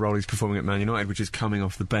perform the role he's performing at Man United, which is coming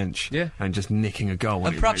off the bench and just nicking a goal.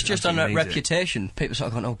 And perhaps just on a reputation, people sort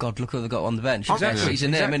of going, oh God, look who they've got on the bench. Exactly. He's a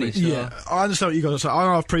name, isn't he? So. Yeah, I understand what you guys are saying. I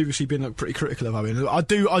know I've previously been pretty critical of Owen. I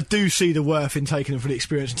do see the worth in taking him for the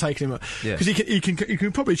experience and taking him because he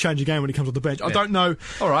can probably change a game when he comes on the bench. I don't know.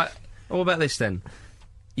 All right. What about this then?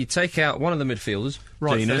 You take out one of the midfielders,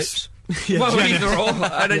 right? Phillips. Well, either or,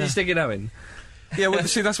 and then you stick it Owen. Yeah, well,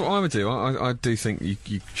 see, that's what I would do. I do think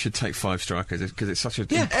you should take 5 strikers because it's such an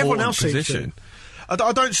important position.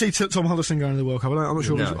 I don't see Tom Huddleston going to the World Cup. I'm not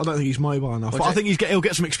sure. No. I don't think he's mobile enough. But I think he'll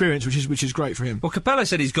get some experience, which is great for him. Well, Capello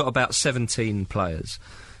said he's got about 17 players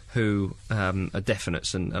who are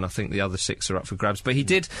definites, and I think the other 6 are up for grabs. But he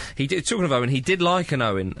did. Talking of Owen, he did liken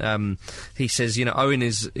Owen. He says, Owen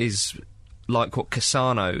is like what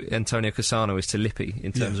Antonio Cassano is to Lippi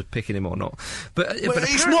in terms of picking him or not. But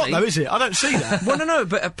it's not though, is it? I don't see that. Well, no,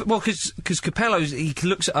 but because Capello's, he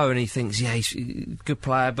looks at Owen and he thinks, he's a good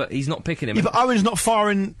player, but he's not picking him. Yeah, but Owen's not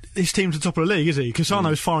firing his team to the top of the league, is he?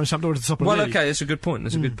 Cassano's firing Sampdoria to the top of the league. Well, okay, that's a good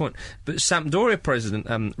point. Good point. But Sampdoria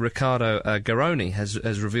president Riccardo Garoni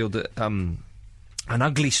has revealed that. An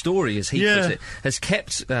ugly story, as he puts it, has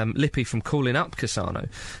kept Lippi from calling up Cassano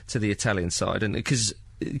to the Italian side, and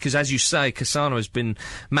because, as you say, Cassano has been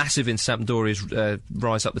massive in Sampdoria's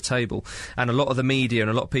rise up the table, and a lot of the media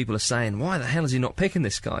and a lot of people are saying, why the hell is he not picking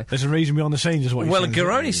this guy? There's a reason behind the scenes, is what you're saying.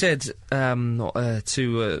 Well, Garoni said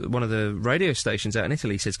to one of the radio stations out in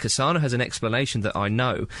Italy, he says, Cassano has an explanation that I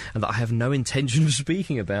know and that I have no intention of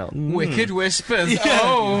speaking about. Wicked whispers. Yeah.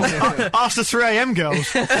 Oh! Ask the 3am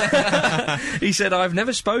girls. He said, I've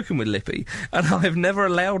never spoken with Lippi, and I have never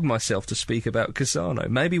allowed myself to speak about Cassano.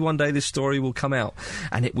 Maybe one day this story will come out,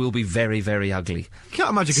 and it will be very, very ugly. You can't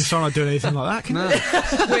imagine Cassano doing anything like that, can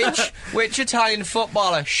you? Which Italian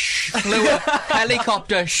footballer flew a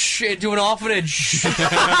helicopter into an orphanage?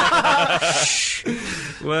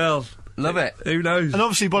 Well, love it. Who knows? And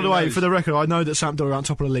obviously, by the way, for the record, I know that Sampdoria aren't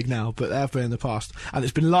top of the league now, but they have been in the past, and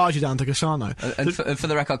it's been largely down to Cassano. And for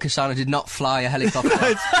the record, Cassano did not fly a helicopter,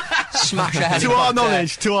 smash a helicopter. To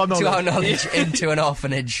our knowledge, into an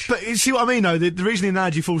orphanage. But you see what I mean, though? The reason the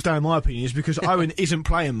analogy falls down, in my opinion, is because Owen isn't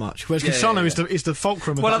playing much, whereas Cassano is the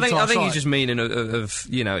fulcrum of that I think side. he's just meaning of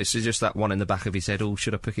it's just that one in the back of his head. Oh,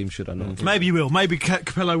 should I pick him? Should I not? Maybe he will. Maybe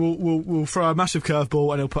Capello will throw a massive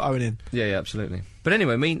curveball and he'll put Owen in. Yeah, absolutely. But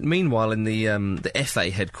anyway, meanwhile, in the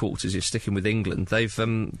FA headquarters, you're sticking with England. They've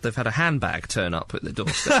had a handbag turn up at the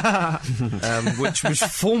doorstep, which was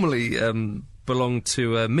formerly belonged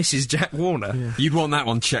to Mrs. Jack Warner. Yeah. You'd want that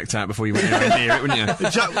one checked out before you went anywhere near it, wouldn't you?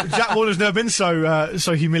 Jack Warner's never been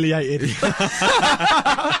so humiliated.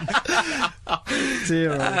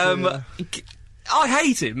 Dear. I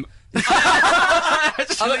hate him.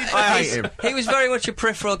 I hate him. He was very much a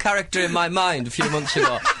peripheral character in my mind a few months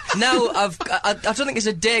ago. Now, I don't think there's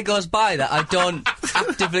a day goes by that I don't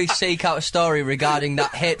actively seek out a story regarding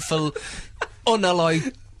that hateful,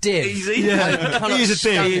 unalloyed div. Yeah. He is a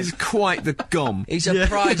div. He is quite the gom. He's a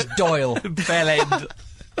prize Doyle. Bell-end.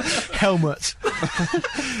 Helmet.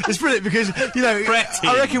 It's brilliant because, you know,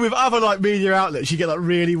 I reckon with other, like, media outlets, you get, like,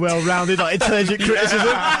 really well-rounded, like, intelligent criticism.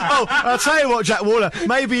 Oh, I'll tell you what, Jack Warner,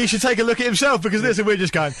 maybe he should take a look at himself because this, and we're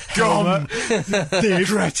just going, gone.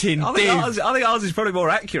 Cretin. I think ours is probably more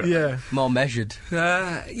accurate. Yeah. More measured.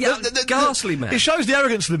 Ghastly, man. It shows the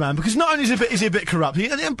arrogance of the man because not only is he a bit corrupt, you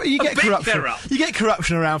get corruption. You get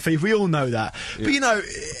corruption around FIFA. We all know that. Yeah. But you know,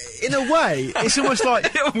 in a way, it's almost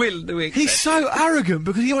like he's so arrogant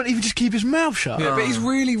because he won't even just keep his mouth shut. Yeah, but he's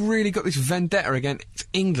really got this vendetta against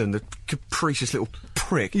England, the capricious little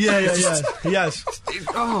prick. Yeah, he has.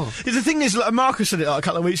 The thing is, like Marcus said it like a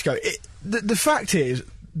couple of weeks ago. The fact is,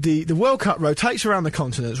 the World Cup rotates around the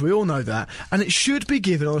continents, we all know that, and it should be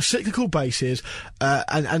given on a cyclical basis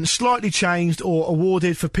and slightly changed or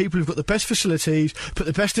awarded for people who've got the best facilities, put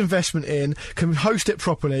the best investment in, can host it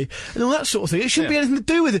properly, and all that sort of thing. It shouldn't be anything to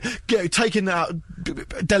do with it, taking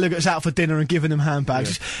delegates out for dinner and giving them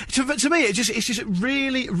handbags. Yeah. To me, it's just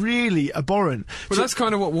really, really abhorrent. Well, that's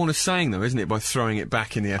kind of what Warner's saying, though, isn't it, by throwing it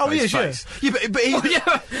back in the FA's face? Yeah,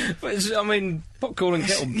 but I mean, popcorn and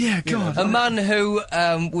kettle. Yeah, God. A man who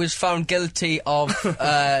was found guilty of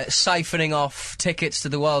siphoning off tickets to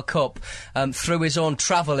the World Cup through his own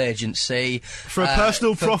travel agency for a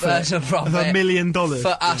personal profit of $1 million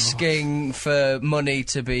for asking for money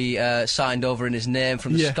to be signed over in his name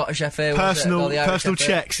from the Scottish FA. Personal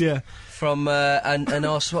checks, from and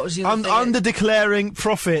also what was the other thing? Under declaring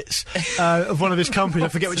profits of one of his companies, I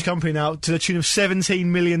forget which company now, to the tune of $17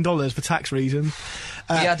 million for tax reasons.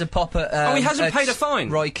 He had to pop at he hasn't paid a fine.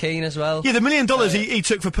 Roy Keane as well. Yeah, the $1 million he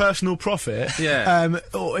took for personal profit. Yeah.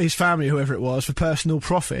 Or his family, whoever it was, for personal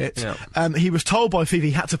profit. Yeah. He was told by FIFA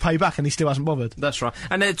he had to pay back, and he still hasn't bothered. That's right.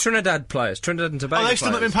 And they're Trinidad players, Trinidad and Tobago. They've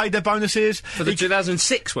still not been paid their bonuses for the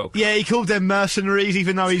 2006 World Cup. Yeah, he called them mercenaries,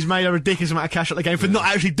 even though he's made a ridiculous amount of cash at the game for not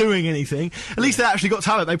actually doing anything. At least they actually got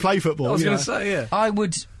talent. They play football. I was going to say, yeah. I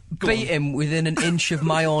would beat him within an inch of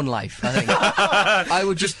my own life, I think. I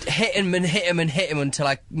would just hit him and hit him and hit him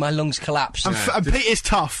until my lungs collapsed. And Pete is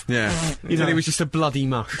tough. Yeah. You know, he was just a bloody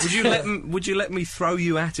mush. Would you let me throw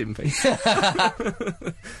you at him, Pete?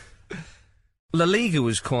 La Liga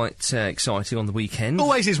was quite exciting on the weekend.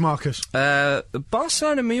 Always is, Marcus.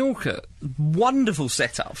 Barcelona Mallorca, wonderful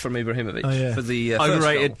setup from Ibrahimovic for the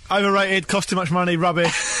overrated, cost too much money,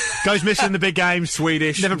 rubbish. Goes missing in the big games.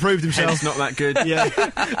 Swedish, never proved himself. It's not that good. Yeah.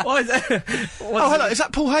 Why is that? Hello, is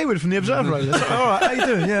that Paul Hayward from the Observer? All right, how you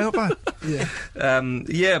doing? Yeah, not bad.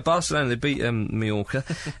 Yeah. Barcelona, they beat Mallorca.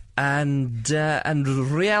 And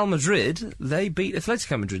Real Madrid, they beat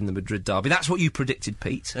Atletico Madrid in the Madrid derby. That's what you predicted,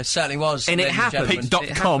 Pete. It certainly was. And it happened.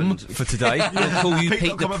 Pete.com for today. I'll call you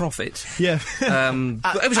Pete the Prophet. Yeah.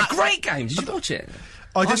 But it was a great game. Did you watch it?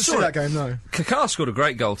 I didn't see that game, no. Kaká scored a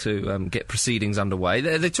great goal to get proceedings underway.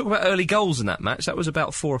 They talk about early goals in that match. That was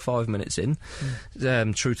about 4 or 5 minutes in,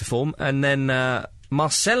 true to form. And then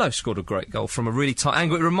Marcelo scored a great goal from a really tight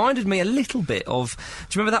angle. It reminded me a little bit of...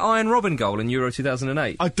 Do you remember that Iron Robin goal in Euro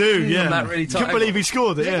 2008? I do, yeah. That really tight Couldn't believe he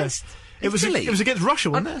scored it, yeah. It was against Russia,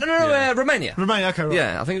 wasn't it? No, Romania. Romania, okay, right.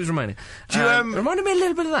 Yeah, I think it was Romania. Reminded me a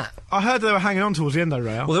little bit of that. I heard they were hanging on towards the end, though,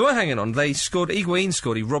 Real. Well, they were hanging on. They scored... Higuain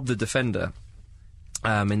scored. He robbed the defender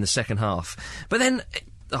in the second half. But then...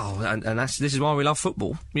 and this is why we love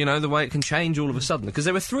football. You know, the way it can change all of a sudden. Because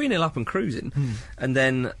they were 3-0 up and cruising. And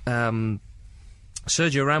then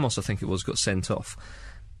Sergio Ramos, I think it was, got sent off.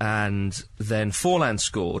 And then Forlan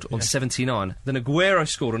scored on 79. Then Aguero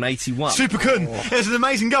scored on 81. Super kun. It was an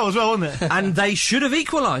amazing goal as well, wasn't it? And they should have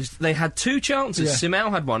equalised. They had 2 chances. Simão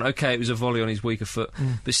had one. OK, it was a volley on his weaker foot.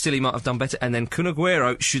 But still, he might have done better. And then Kun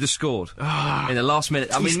Aguero should have scored in the last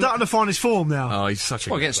minute. He's starting to find his form now. Oh, he's such a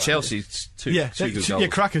good against player. Chelsea, two good goals. Yeah,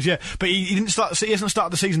 crackers, yeah. But he didn't start. He hasn't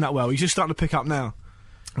started the season that well. He's just starting to pick up now.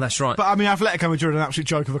 That's right. But I mean, Atletico Madrid are an absolute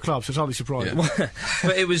joke of a club, so it's hardly surprising. Yeah.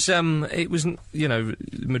 But it was, you know,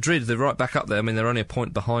 Madrid, they're right back up there. I mean, they're only a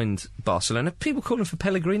point behind Barcelona. People calling for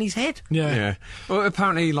Pellegrini's head. Yeah. Well,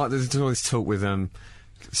 apparently, like, there's all this talk with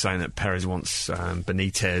saying that Perez wants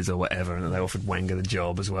Benitez or whatever, and that they offered Wenger the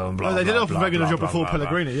job as well. And blah, they did blah, offer blah, Wenger the blah, job blah, before blah,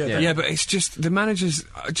 Pellegrini. blah. Yeah, but it's just the managers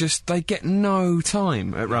they get no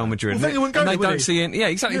time at Real Madrid. Well, Wenger wouldn't go and they there, would don't he? see it. Yeah,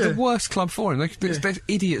 exactly. The worst club for him. They're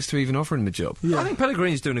idiots to even offer him the job. I think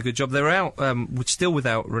Pellegrini's doing a good job. They're out, still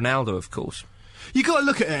without Ronaldo, of course. You've got to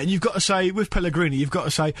look at it, and you've got to say, with Pellegrini, you've got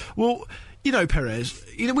to say, well, you know, Perez.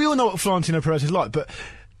 You know, we all know what Florentino Perez is like, but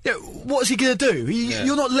Yeah, what's he going to do?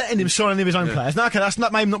 You're not letting him sign any of his own players. Now, okay,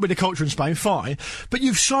 that may not be the culture in Spain, fine. But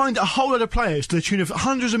you've signed a whole lot of players to the tune of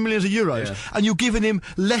hundreds of millions of euros, and you're giving him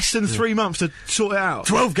less than 3 months to sort it out.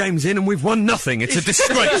 12 games in and we've won nothing. It's a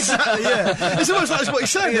disgrace. Exactly, yeah. It's almost like that's what he's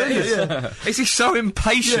saying, isn't it? Is he so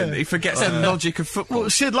impatient he forgets the logic of football? Well,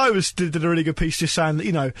 Sid Lowe did a really good piece just saying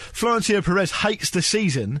that, Florentino Perez hates the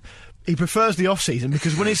season. He prefers the off-season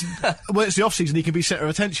because when it's the off-season, he can be centre of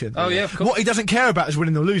attention. Oh, yeah, of course. What he doesn't care about is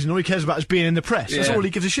winning or losing. All he cares about is being in the press. That's all he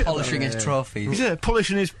gives a shit Polishing about. his trophies. Yeah,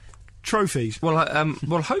 polishing his trophies. Well,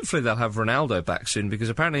 hopefully they'll have Ronaldo back soon because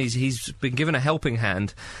apparently he's been given a helping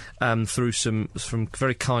hand through some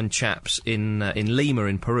very kind chaps in Lima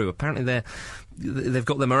in Peru. Apparently they've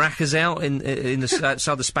got the maracas out in the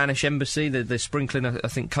outside the Spanish embassy. They're sprinkling, I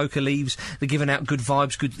think, coca leaves. They're giving out good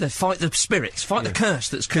vibes. They fight the spirits, fight the curse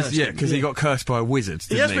that's cursed. Because he got cursed by a wizard,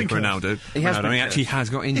 didn't he? Ronaldo. He actually has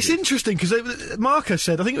got injured. It's interesting because Marca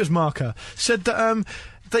said, I think it was Marca, said that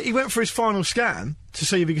he went for his final scan to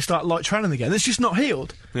see if he could start light training again. It's just not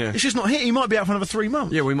healed. Yeah. It's just not healed. He might be out for another 3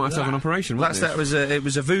 months. Yeah, we might have to have an operation. It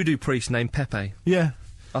was a voodoo priest named Pepe. Yeah.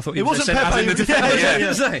 I thought it wasn't Pepe.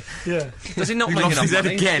 Yeah. Does he not he make lost enough his head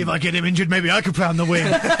money? again? If I get him injured, maybe I could play on the wing.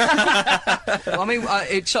 Well, I mean,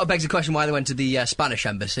 it sort of begs the question why they went to the Spanish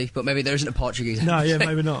embassy, but maybe there isn't a Portuguese. No, yeah,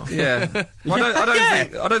 maybe not. Yeah, well,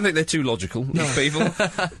 I don't think they're too logical. These people,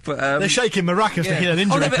 but they're shaking maracas to heal an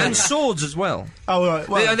injury. And swords as well. Oh, right.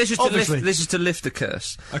 Well, this is to lift the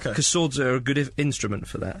curse. Okay, because swords are a good instrument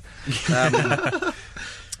for that.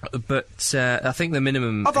 But I think the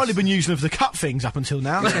minimum... I've only been using them for the cut things up until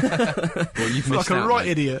now. Well, you've missed like a right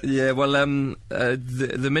idiot. Yeah, well,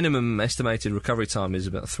 the minimum estimated recovery time is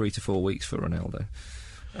about 3 to 4 weeks for Ronaldo.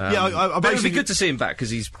 But it would be good to see him back because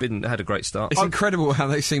he's had a great start. It's incredible how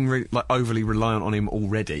they seem overly reliant on him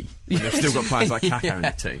already. They've still got players like Kaká in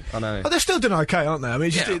the team. I know. But they're still doing okay, aren't they? I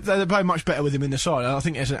mean, they're playing much better with him in the side. I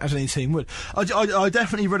think as any team would. I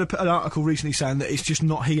definitely read an article recently saying that it's just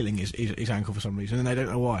not healing his ankle for some reason, and they don't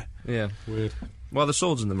know why. Yeah, weird. Well, the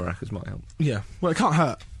swords and the maracas might help. Yeah, well, it can't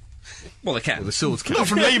hurt. Well, they can. Well, the swords can. Not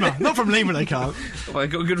from Lima. Not from Lima. They can't. Well, they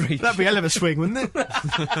got a good reach. That'd be a hell of a swing, wouldn't it?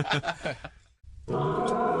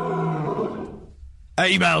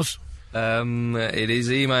 Emails. It is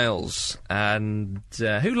emails. And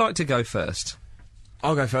who'd like to go first?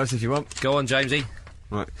 I'll go first if you want. Go on, Jamesy.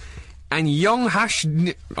 Right. And Yong Hash...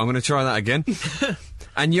 I'm going to try that again.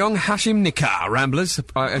 And Yong Hashim Nika, Ramblers.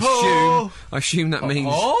 I assume that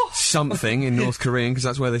means something in North Korean, because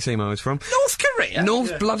that's where this email is from. North Korea?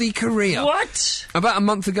 North bloody Korea. What? About a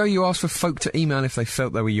month ago, you asked for folk to email if they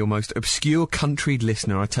felt they were your most obscure countryed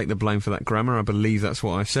listener. I take the blame for that grammar. I believe that's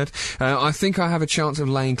what I said. I think I have a chance of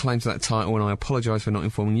laying claim to that title, and I apologise for not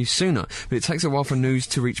informing you sooner. But it takes a while for news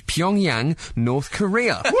to reach Pyongyang, North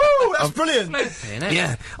Korea. Woo! That's brilliant!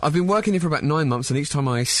 Yeah. I've been working here for about 9 months, and each time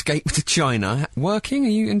I escape to China... Working? Are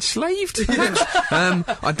you enslaved? I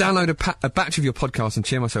download a batch of your podcasts and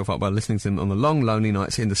cheer myself up by listening to them on the long, lonely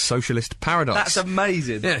nights in the socialist paradise. That's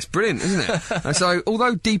amazing. Yeah, it's brilliant, isn't it? So,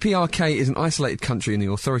 although DPRK is an isolated country and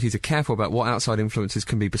the authorities are careful about what outside influences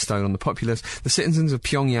can be bestowed on the populace, the citizens of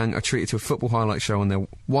Pyongyang are treated to a football highlight show on their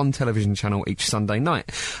one television channel each Sunday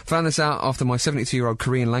night. Found this out after my 72-year-old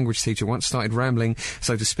Korean language teacher once started rambling,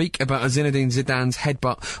 so to speak, about Zinedine Zidane's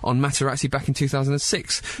headbutt on Materazzi back in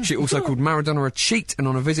 2006. She also called Maradona a cheat, and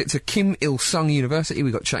on a visit to Kim Il-sung University,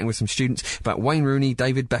 we got chatting with some students about Wayne Rooney,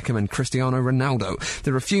 David Beckham and Cristiano Ronaldo.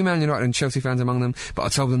 There are a few Man United and Chelsea fans among them, but I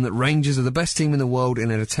told them that Rangers are the best team in the world in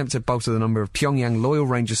an attempt to bolster the number of Pyongyang loyal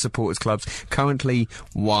Rangers supporters clubs, currently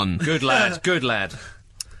 1. Good lad, good lad.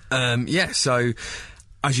 So...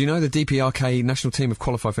 As you know, the DPRK national team have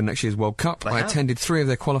qualified for next year's World Cup. I attended 3 of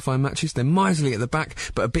their qualifying matches. They're miserly at the back,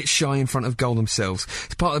 but a bit shy in front of goal themselves.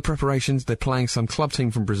 As part of the preparations, they're playing some club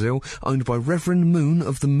team from Brazil, owned by Reverend Moon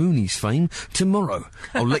of the Moonies fame, tomorrow.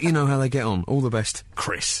 I'll let you know how they get on. All the best,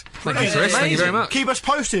 Chris. Thank you, Chris. Thank you very much. Keep us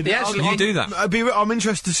posted. Yeah, you do that. I'm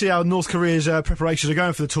interested to see how North Korea's preparations are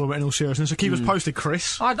going for the tournament in all seriousness, so keep us posted,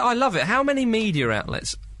 Chris. I love it. How many media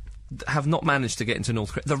outlets have not managed to get into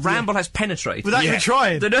North Korea? The Ramble has penetrated. Without even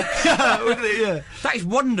trying. That is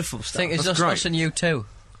wonderful stuff. I think it's just us and you too.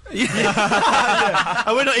 And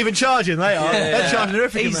we're not even charging, they are. They're charging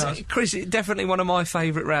horrific amounts. Chris, definitely one of my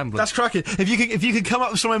favourite ramblers. That's cracking. If you can come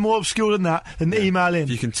up with somewhere more obscure than that, then email in. If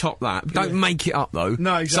you can top that. Don't make it up, though.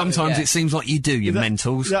 No, exactly. Sometimes it seems like you do, you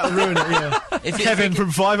mentals. That'll ruin it, yeah. Kevin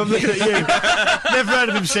from 5, I'm looking at you. Never heard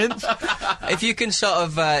of him since. If you can sort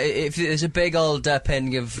of, if there's a big old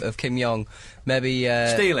pin of Kim Jong, maybe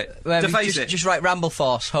steal it, deface it. Just write Ramble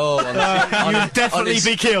Force Ho. You'd definitely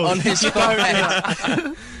be killed on his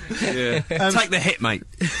forehead. Take the hit, mate.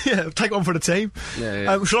 Yeah, take one for the team.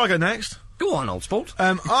 Yeah. Shall I go next? Go on, old sport.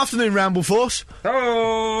 Afternoon Ramble Force.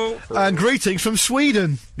 Oh. And greetings from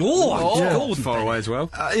Sweden. Oh, Far away as well.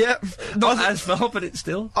 Yeah. Not as far, but it's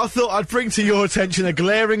still. I thought I'd bring to your attention a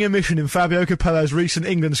glaring omission in Fabio Capello's recent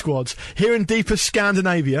England squads. Here in deepest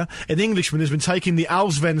Scandinavia, an Englishman has been taking the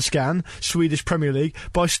Allsvenskan, Swedish Premier League,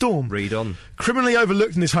 by storm. Read on. Criminally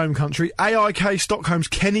overlooked in his home country, AIK Stockholm's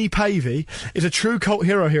Kenny Pavey is a true cult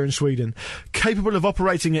hero here in Sweden. Capable of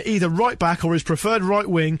operating at either right back or his preferred right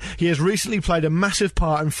wing, he has recently played a massive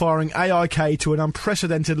part in firing AIK to an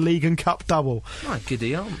unprecedented league and cup double. My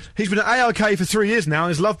giddy aunt. He's been at AIK for 3 years now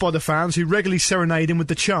and is loved by the fans who regularly serenade him with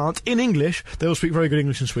the chant, in English, they all speak very good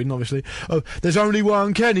English in Sweden obviously, of "There's only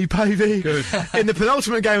one Kenny Pavey." Good. In the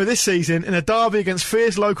penultimate game of this season, in a derby against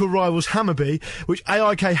fierce local rivals Hammarby, which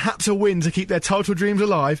AIK had to win to keep their title dreams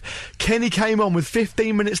alive, Kenny came on with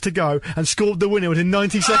 15 minutes to go and scored the winner within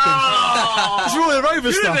 90 seconds. It's all the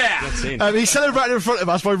Rover stuff. He celebrated in front of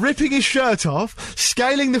us by ripping his shirt off,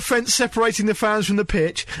 scaling the fence separating the fans from the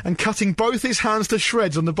pitch, and cutting both his hands to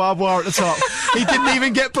shreds on the barbed wire at the top. He didn't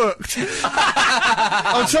even get booked.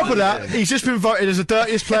 On top of that, he's just been voted as the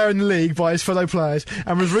dirtiest player in the league by his fellow players,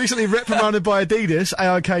 and was recently reprimanded by Adidas,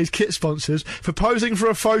 AIK's kit sponsors, for posing for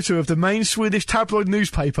a photo of the main Swedish tabloid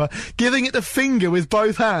newspaper, giving it the finger with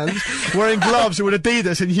both hands, wearing gloves with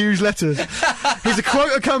Adidas in huge letters. His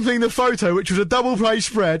quote accompanying the photo, which was a double-page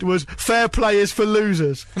spread, was "Fair play is for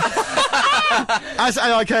losers." As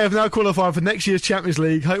AIK have now qualified for next year's Champions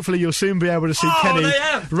League, hopefully you'll soon be able to see Kenny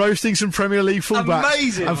roasting some Premier League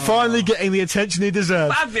fullbacks and finally getting the attention he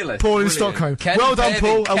deserves. Fabulous. Paul in Stockholm. Well done,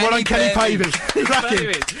 Paul, and well done, Kenny Pavey.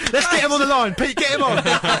 Cracking. Let's get him on the line. Pete, get him on.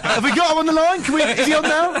 Have we got him on the line? Is he on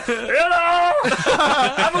now? Hello!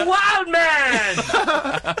 I'm a wild man!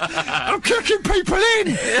 I'm kicking people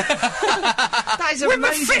in! That is with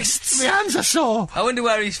amazing. my fists! My hands are sore. I wonder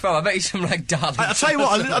where he's from. I bet he's from, like, Darling. I'll tell you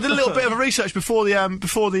what, I did a little bit of research before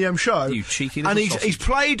the show. You cheeky little and he's sausage.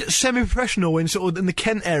 played semi-professional in the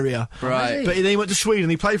Kent area. Right. But then he went to Sweden.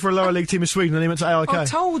 He played for a lower league team in Sweden, and then he went to AIK. I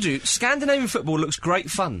told you, Scandinavian football looks great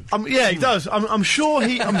fun. Yeah, it does. I'm sure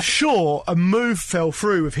a move fell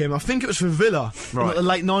through with him. I think it was for Villa in the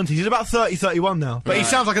late 90s. He's about 30, 31 now. But he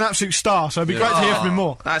sounds like an absolute star, so it'd be great to hear from him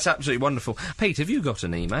more. That's absolutely wonderful. Pete, have you got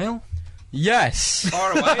an email? Yes.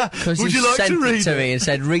 Far away. Because Would you you like sent to read it to it? me and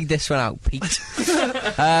said, "Read this one out, Pete."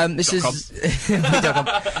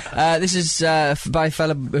 This is by a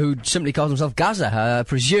fella who simply calls himself Gaza. I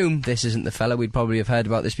presume this isn't the fella. We'd probably have heard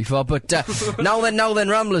about this before. But now then,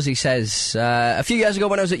 Ramblers, he says. A few years ago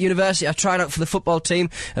when I was at university, I tried out for the football team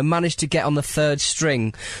and managed to get on the third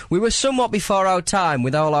string. We were somewhat before our time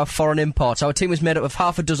with all our foreign imports. Our team was made up of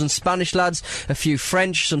half a dozen Spanish lads, a few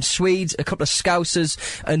French, some Swedes, a couple of Scousers,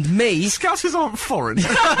 and me. Scousers aren't foreign.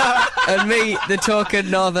 And me, the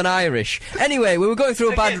token Northern Irish. Anyway, we were going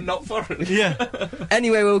through a bad... not foreign. Yeah.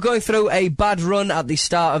 Anyway, we were going through a bad run at the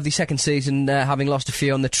start of the second season, having lost a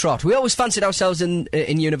few on the trot. We always fancied ourselves in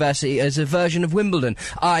university as a version of Wimbledon.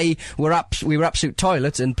 We were absolute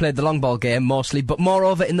toilets and played the long ball game mostly, but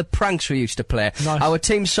moreover in the pranks we used to play. Nice. Our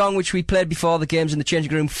team song, which we played before the games in the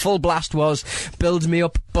changing room, full blast, was "Build Me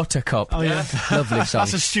Up Buttercup." Oh, yeah. Lovely song.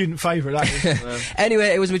 That's a student favourite, that is.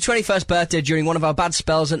 Anyway, it was my 21st birthday during one of our bad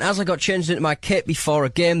spells, and as I got changed into my kit before a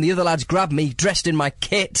game, the other lads grabbed me, dressed in my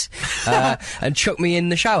kit, and chucked me in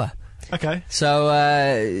the shower. Okay. So,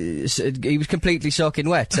 he was completely soaking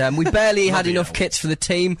wet. We barely had enough kits for the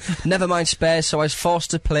team, never mind spares, so I was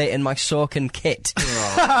forced to play in my soaking kit.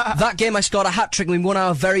 That game I scored a hat-trick and we won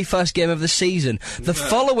our very first game of the season. The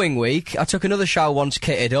following week, I took another shower once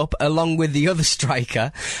kitted up, along with the other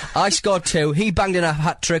striker. I scored 2, he banged in a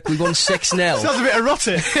hat-trick, we won 6-0. Sounds a bit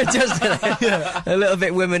erotic. Doesn't it? Yeah. A little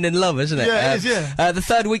bit women in love, isn't it? Yeah, it is, yeah. The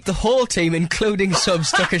third week, the whole team, including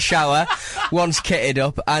subs, took a shower, once kitted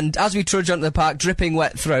up, and as we trudged onto the park, dripping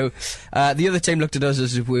wet through, the other team looked at us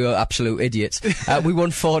as if we were absolute idiots. We won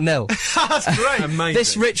 4-0. That's great. Amazing.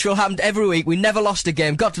 This ritual happened every week. We never lost a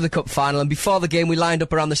game, got to the cup final, and before the game we lined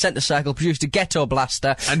up around the centre circle, produced a ghetto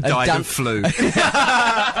blaster, and died of flu.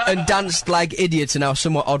 and danced like idiots in our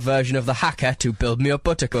somewhat odd version of the Hacker to Build Me Up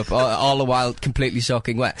Buttercup, all the while completely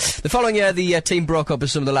soaking wet. The following year the team broke up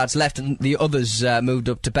as some of the lads left and the others moved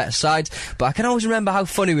up to better sides, but I can always remember how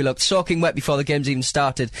funny we looked, soaking wet before the games even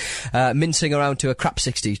started, mincing around to a crap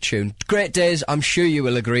 60s tune. Great days, I'm sure you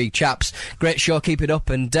will agree, chaps. Great show, keep it up,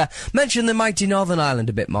 and mention the mighty Northern Ireland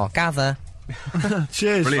a bit more. Gather.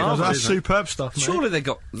 Cheers. Brilliant. That's superb stuff, mate. Surely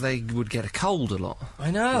they would get a cold a lot.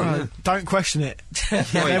 I know. Don't question it.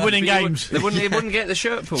 They're winning games. They wouldn't get the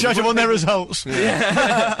shirt pulled. Judge them on their results.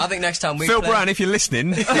 I think next time we Phil play... Brown, if you're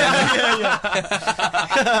listening.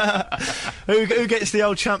 Who gets the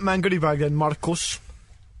old champ man goodie bag then, Marcos?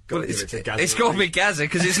 Well, it's got to be Gaza,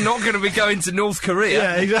 because it's not going to be going to North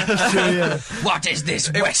Korea. Yeah, exactly. That's true, yeah. What is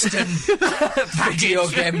this Western video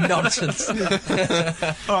game nonsense?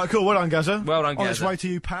 All right, cool. Well done, Gaza. Well done, On its Gaza. way to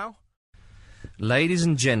you, pal. Ladies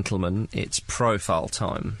and gentlemen, it's profile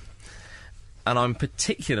time. And I'm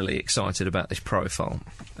particularly excited about this profile.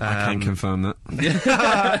 I can confirm that.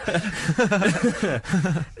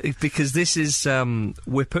 Because this is,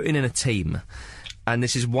 we're putting in a team. And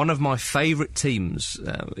this is one of my favourite teams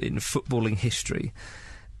in footballing history.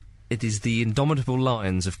 It is the Indomitable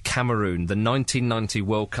Lions of Cameroon, the 1990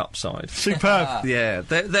 World Cup side. Superb. Yeah,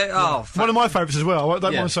 they are. One of my favourites as well, I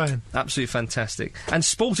don't mind saying. Absolutely fantastic. And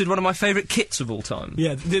sported one of my favourite kits of all time.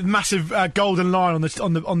 Yeah, the massive golden line on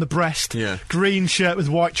the breast. Yeah. Green shirt with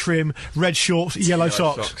white trim, red shorts, yellow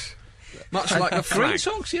socks. Much like the Green flag.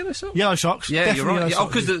 socks, yellow socks? Yellow socks. Yeah, you're right. Yellow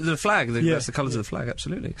because socks. the flag, that's the colours of the flag,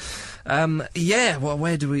 absolutely. Well,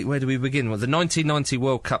 where do we begin? Well, the 1990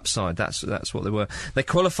 World Cup side, that's what they were. They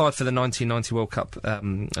qualified for the 1990 World Cup,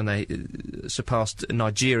 and they surpassed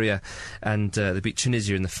Nigeria, and they beat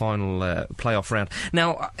Tunisia in the final playoff round.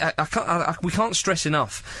 Now, we can't stress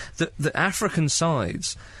enough that the African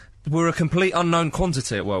sides were a complete unknown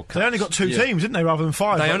quantity at World Cup. They only got two teams, didn't they, rather than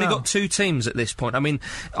five? They only got two teams at this point. I mean,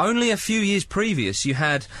 only a few years previous, you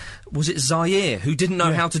had, was it Zaire, who didn't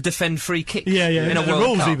know how to defend free kicks? Yeah. In a the World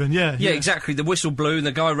rules Cup. even, yeah. Exactly. The whistle blew and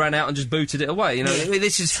the guy ran out and just booted it away. You know,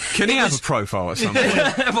 this is. Can he have a profile at some point?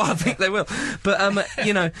 Well, I think they will. But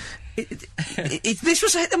you know. This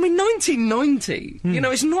was, 1990. You know,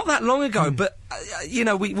 it's not that long ago, but you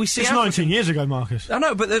know, we see. It's 19 years ago, Marcus. I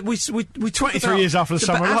know, but we 23 years after the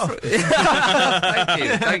summer off.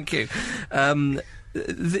 Thank you.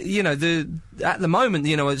 At the moment,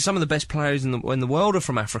 you know, some of the best players in the world are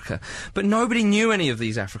from Africa, but nobody knew any of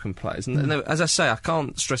these African players. And they, as I say, I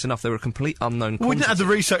can't stress enough, they were a complete unknown quantity. We didn't have the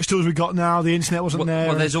research tools we got now. The internet wasn't there.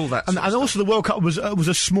 Well, there's all that. And also, the World Cup was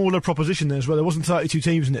a smaller proposition there as well. There wasn't 32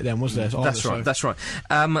 teams in it then, was there? That's right. That's right.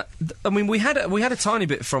 I mean, we had a tiny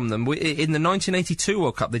bit from them. In the 1982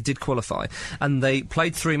 World Cup, they did qualify, and they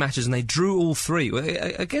played 3 matches, and they drew all 3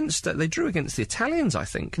 against. They drew against the Italians, I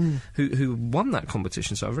think, who won that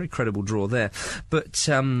competition. So a very credible draw there. But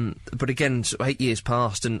again, 8 years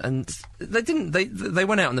passed, and they didn't. They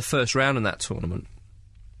went out in the first round in that tournament.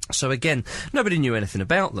 So again, nobody knew anything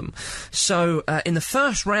about them. So in the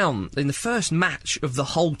first round, in the first match of the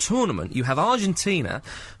whole tournament, you have Argentina,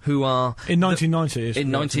 who are in 1990.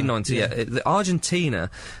 In 1990, the Argentina,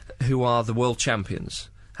 who are the world champions.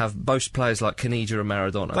 Have both players like Caniggia and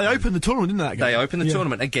Maradona. They opened the tournament, didn't they? They opened the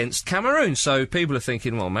tournament against Cameroon. So people are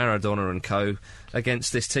thinking, well, Maradona and co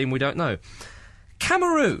against this team we don't know.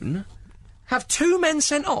 Cameroon have 2 men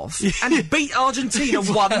sent off and beat Argentina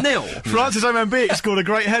 1-0. Francis Omambiek scored a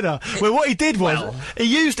great header. Well, what he did was he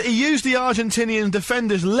used the Argentinian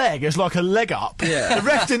defender's leg as like a leg up. Yeah. The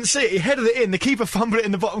ref didn't see it. He headed it in. The keeper fumbled it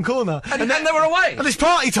in the bottom corner, and then they were away. And it's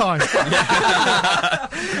party time.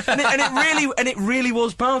 and it really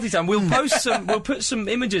was party time. We'll put some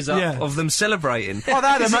images up of them celebrating. Oh, they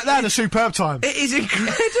had a superb time. It is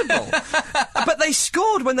incredible. But they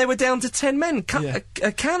scored when they were down to 10 men.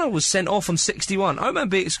 Cano was sent off on 61.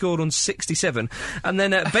 Omambiek scored on 67, and then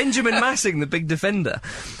Benjamin Massing, the big defender,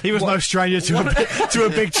 he was no stranger to a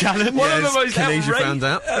big challenge. One of the most found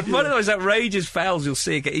out. One of those outrageous fouls you'll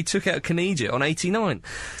see. He took out Caniggia on 89.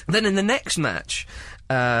 Then in the next match,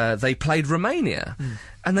 they played Romania,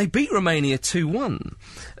 and they beat Romania 2-1.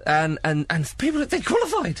 And people, they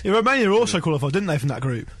qualified. Yeah, Romania also qualified, didn't they, from that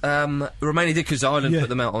group? Romania did, because Ireland put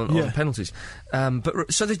them out on penalties.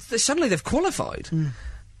 So suddenly they've qualified.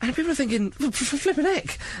 And people are thinking, flipping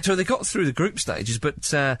heck. So they got through the group stages,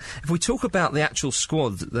 but if we talk about the actual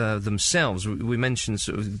squad themselves, we mentioned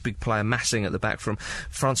sort of big player Massing at the back from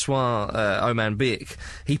Francois Omambiek.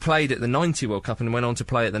 He played at the 90 World Cup and went on to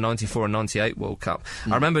play at the 94 and 98 World Cup.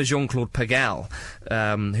 I remember Jean-Claude Pagal,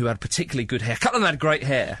 who had particularly good hair. A couple of them had great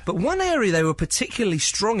hair. But one area they were particularly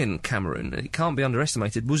strong in, Cameroon, and it can't be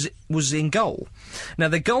underestimated, was in goal. Now,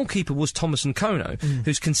 their goalkeeper was Thomas Nkono,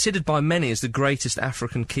 who's considered by many as the greatest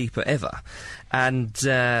African keeper ever, and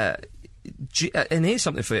here's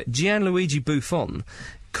something for you. Gianluigi Buffon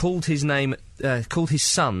called his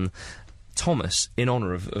son Thomas in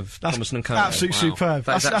honour of Thomas Nkono. Absolutely superb.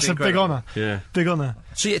 That's a big honour. Yeah, big honour.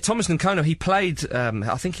 So Thomas Nkono, he played.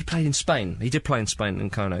 I think he played in Spain. He did play in Spain,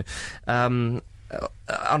 Nkono.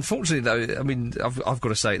 Unfortunately, though, I mean, I've got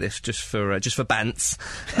to say this just for bants.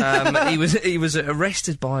 He was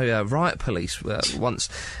arrested by riot police once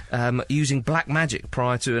using black magic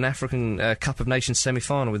prior to an African Cup of Nations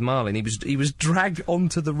semi-final with Mali. And he was dragged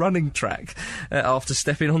onto the running track after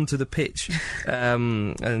stepping onto the pitch,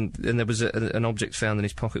 and there was an object found in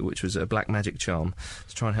his pocket which was a black magic charm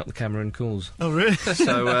to try and help the Cameroon cause. Oh, really?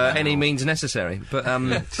 So any means necessary. But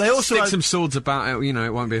they also stick some swords about it. You know,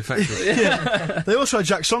 it won't be effective. Yeah. They also had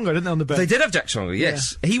Jack Songo, didn't they, on the bench? They did have Jack Songo,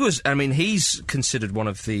 yes. Yeah. He was. I mean, he's considered one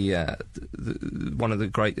of the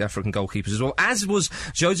great African goalkeepers as well, as was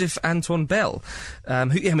Joseph Antoine Bell.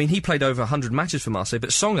 He played over 100 matches for Marseille, but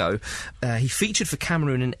Songo, he featured for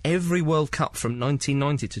Cameroon in every World Cup from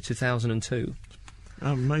 1990 to 2002.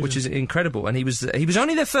 Oh, which is incredible, and he was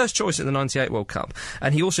only their first choice at the '98 World Cup,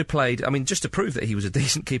 and he also played. I mean, just to prove that he was a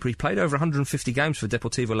decent keeper, he played over 150 games for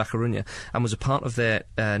Deportivo La Coruña and was a part of their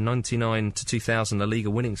 99 to 2000 La Liga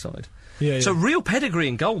winning side. Yeah, so real pedigree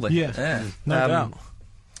in goal there. Yeah, no doubt.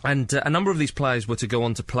 And a number of these players were to go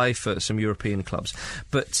on to play for some European clubs,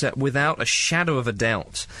 but without a shadow of a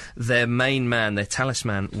doubt, their main man, their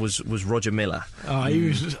talisman, was Roger Milla. Oh, he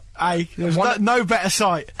was. No better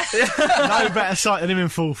sight. No better sight than him in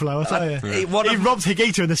full flow, I tell you. He robbed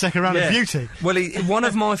Higuita in the second round of beauty. Well, one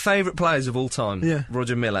of my favourite players of all time,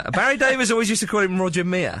 Roger Milla. Barry Davies always used to call him Roger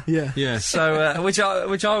Milla. Yeah. So, which I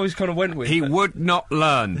always kind of went with. He would not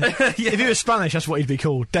learn. If he was Spanish, that's what he'd be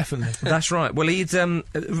called, definitely. That's right. Well,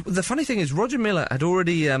 the funny thing is, Roger Milla had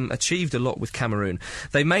already achieved a lot with Cameroon.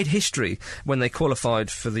 They made history when they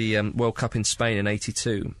qualified for the World Cup in Spain in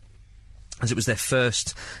 '82. As it was their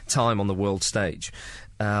first time on the world stage.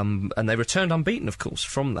 And they returned unbeaten, of course,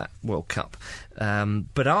 from that World Cup.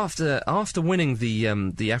 But after winning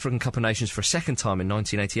the African Cup of Nations for a second time in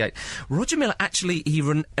 1988, Roger Milla actually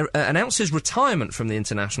announced his retirement from the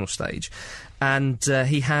international stage. And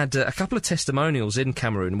he had a couple of testimonials in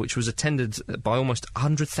Cameroon, which was attended by almost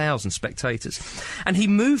 100,000 spectators. And he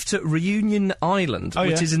moved to Reunion Island,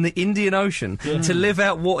 which is in the Indian Ocean, to live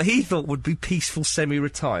out what he thought would be peaceful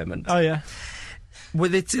semi-retirement. Oh, yeah.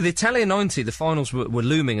 With the Italia 90, the finals were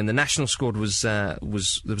looming, and the national squad there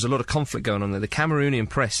was a lot of conflict going on there. The Cameroonian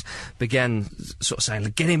press began sort of saying,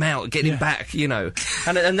 "Get him out, get him back," you know.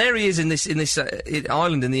 And there he is in this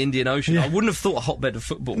island in the Indian Ocean. I wouldn't have thought a hotbed of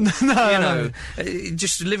football. No.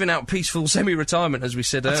 Just living out peaceful semi-retirement, as we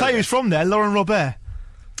said earlier. I'll tell you who's from there, Laurent Robert.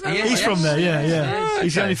 He's from there, yeah. Okay.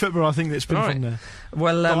 He's the only footballer I think that's been from there.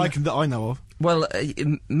 Well, that I know of. Well,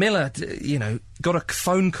 Milla, got a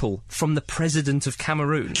phone call from the president of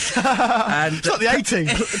Cameroon. And it's not the A-team.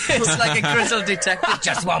 It's like a grizzled detective.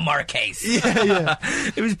 Just one more case. Yeah.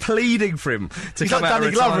 It was pleading for him to come like out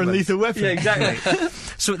of retirement. Danny Glover in Lethal Weapon. Yeah, exactly.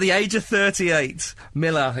 So at the age of 38,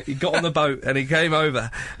 Milla, he got on the boat and he came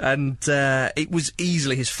over, and it was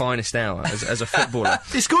easily his finest hour as a footballer.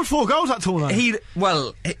 He scored 4 goals that tournament. He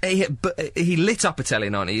lit up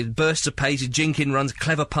Italia 90. He bursts of pace, jinking runs,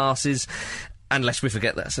 clever passes. And lest we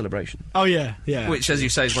forget that celebration. Oh, yeah. Which, as you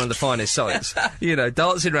say, is one of the finest sights.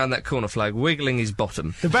 Dancing around that corner flag, wiggling his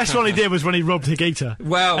bottom. The best one he did was when he robbed Higuita.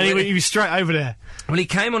 Well... And he was straight over there. Well, he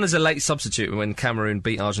came on as a late substitute when Cameroon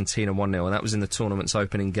beat Argentina 1-0, and that was in the tournament's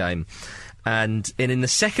opening game. And in the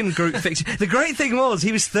second group fixture, the great thing was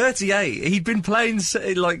he was 38. He'd been playing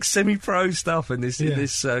like semi-pro stuff in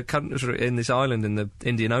this country, in this island in the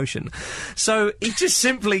Indian Ocean. So he just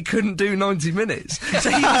simply couldn't do 90 minutes. So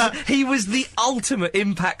he was the ultimate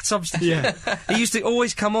impact substitute. Yeah. He used to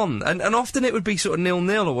always come on, and often it would be sort of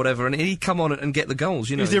 0-0 or whatever, and he'd come on and get the goals.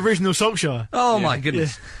 You know, he's the original Solskjaer. Oh my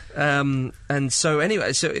goodness. Yeah. And so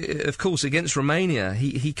anyway, of course against Romania,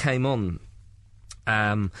 he came on.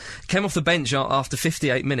 Came off the bench after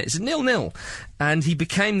 58 minutes, 0-0, and he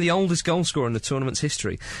became the oldest goal scorer in the tournament's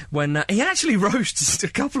history when he actually roasted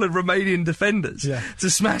a couple of Romanian defenders to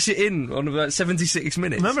smash it in on about 76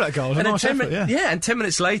 minutes. Remember that goal? And 10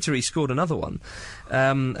 minutes later he scored another one,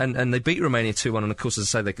 and they beat Romania 2-1, and of course,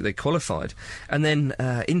 as I say, they qualified, and then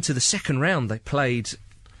into the second round they played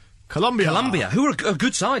Colombia, who were a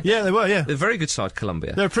good side. Yeah, they were, yeah. They're a very good side,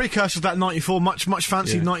 Colombia. They're a precursor to that 94, much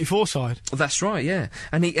fancied 94 side. That's right, yeah.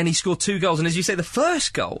 And he scored 2 goals, and as you say, the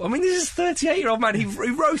first goal, I mean, this is a 38-year-old man, he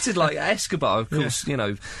roasted like Escobar, of course,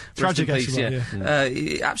 Tragic rest in peace, Escobar,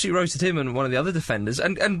 he absolutely roasted him and one of the other defenders,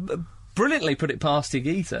 and brilliantly put it past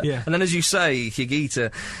Higuita. Yeah. And then, as you say,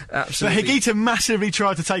 Higuita absolutely... But Higuita massively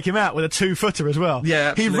tried to take him out with a 2-footer as well. Yeah,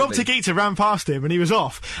 absolutely. He robbed Higuita, ran past him, and he was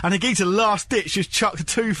off. And Higuita, last ditch, just chucked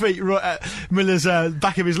 2 feet right at Miller's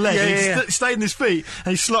back of his leg. Yeah, he stayed in his feet,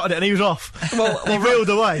 and he slotted it, and he was off. Well, he reeled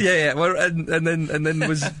away. Yeah. Well, and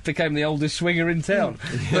then became the oldest swinger in town.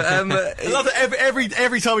 But, I love that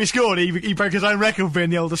every time he scored, he broke his own record for being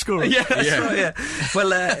the oldest scorer. Yeah, that's right, yeah.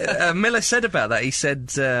 Well, Miller said about that. He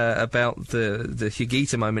said about the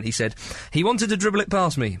Higuita moment. He said he wanted to dribble it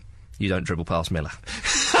past me. You don't dribble past Miller.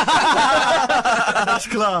 That's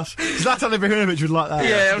class. Zlatan Ibrahimovic would like that.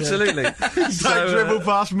 Yeah, absolutely. Don't dribble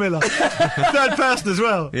past Miller. Third person as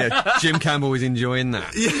well. Yeah, Jim Campbell was enjoying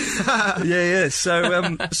that. Yeah.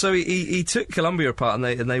 So he took Colombia apart,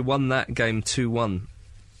 and they won that game 2-1.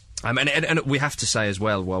 And we have to say as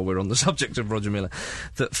well, while we're on the subject of Roger Miller,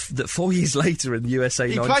 that 4 years later in the USA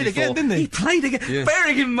he 94... played again, didn't he? He played again. Yeah.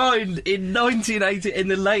 Bearing in mind, in 1980, in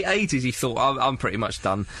the late 80s, he thought, I'm pretty much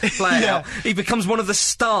done. Play it out. He becomes one of the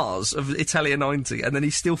stars of Italia 90, and then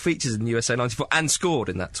he still features in the USA 94 and scored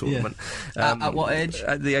in that tournament. Yeah. At what age?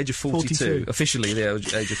 At the age of 42. Officially, the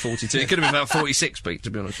age of 42. It could have been about 46, Pete,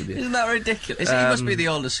 to be honest with you. Isn't that ridiculous? He must be the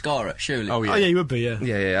oldest scorer, surely. Oh, yeah. Oh, yeah, he would be, yeah.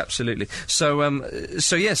 Yeah, absolutely. So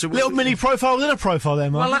Little mini profile within a profile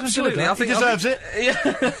there, Mark. Well, absolutely. I think he deserves it.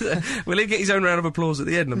 Yeah. Well, he'll get his own round of applause at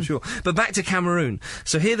the end, I'm sure. But back to Cameroon.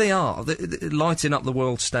 So here they are, lighting up the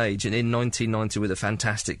world stage in 1990 with a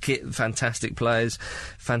fantastic kit, fantastic players,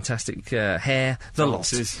 fantastic hair, the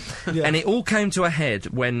lot. Yeah. And it all came to a head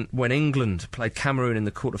when England played Cameroon in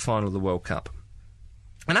the quarter-final of the World Cup.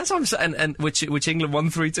 And as I'm saying, and which England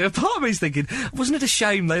won 3-2, a part of me's thinking, wasn't it a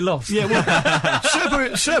shame they lost? Yeah,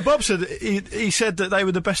 well, Sir Bob said he said that they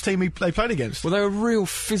were the best team they played against. Well, they were a real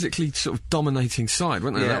physically sort of dominating side,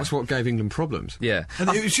 weren't they? Yeah. That was what gave England problems. Yeah.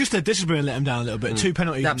 And it was just their discipline let them down a little bit. 2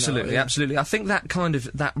 penalties. Absolutely. I think that kind of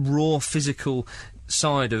that raw physical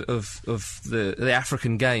side of the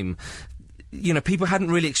African game, you know, people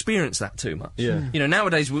hadn't really experienced that too much. Yeah. You know,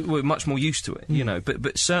 nowadays we're much more used to it, you know,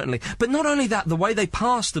 but certainly... But not only that, the way they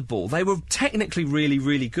passed the ball, they were technically really,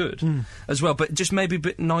 really good as well, but just maybe a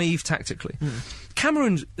bit naive tactically.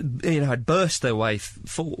 Cameroon, you know, had burst their way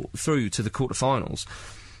through to the quarterfinals.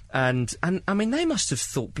 And I mean, they must have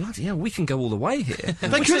thought, bloody hell, we can go all the way here.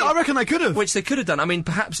 I reckon they could have. Which they could have done. I mean,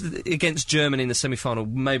 perhaps against Germany in the semi-final,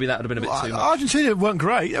 maybe that would have been a bit too much. Argentina weren't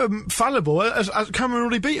great. They were fallible. As Cameroon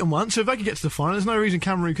already beat them once, so if they could get to the final, there's no reason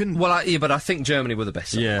Cameroon couldn't. Well, yeah, but I think Germany were the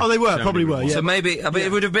best. Yeah. Oh, they were, Germany probably were, yeah. So maybe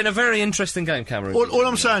it would have been a very interesting game, Cameroon. All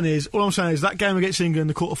I'm saying is that game against England in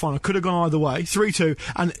the quarter-final could have gone either way, 3-2,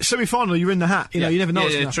 and semi-final, you're in the hat. You know, you never know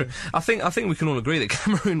what's going to happen. True. I think we can all agree that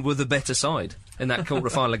Cameroon were the better side in that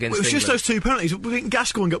quarter-final against It was England. just those 2 penalties. I think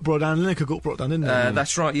Gascoigne got brought down and Lineker got brought down, didn't they?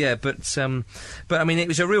 That's right, yeah. But I mean, it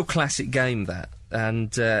was a real classic game, that.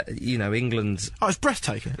 And, you know, England... Oh, it was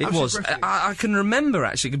breathtaking. It was. I can remember,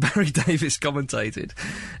 actually, Barry Davis commentated,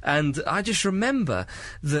 and I just remember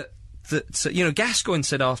that you know, Gascoigne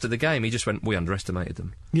said after the game, he just went, we underestimated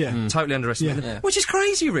them. Yeah. Totally underestimated them. Which is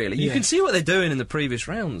crazy, really. You can see what they're doing in the previous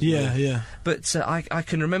rounds. Yeah. But I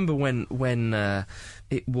can remember when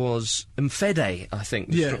it was Mfede, I think,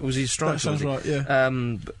 was his striker. That sounds right, yeah.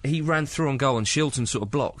 He ran through on goal and Shilton sort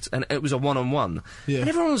of blocked, and it was a one-on-one. Yeah. And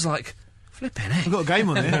everyone was like... Flipping it. We've got a game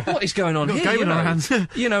on here. What is going on We've here? got a game on our hands.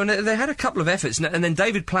 You know, and they had a couple of efforts, and then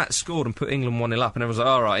David Platt scored and put England 1-0 up, and everyone was like,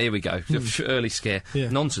 all right, here we go. Early scare. Yeah.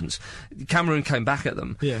 Nonsense. Cameroon came back at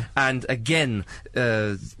them. Yeah. And again, you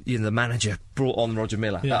know, the manager brought on Roger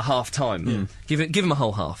Miller at half-time. Yeah. Give him a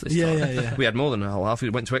whole half this time. Yeah. We had more than a whole half. We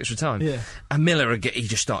went to extra time. Yeah. And Miller, he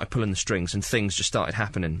just started pulling the strings, and things just started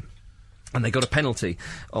happening. And they got a penalty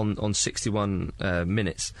on 61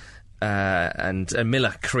 minutes. And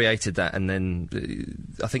Miller created that, and then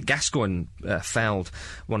I think Gascoigne fouled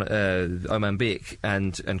Oman Biek,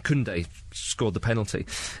 and Koundé scored the penalty.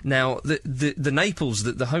 Now the Naples,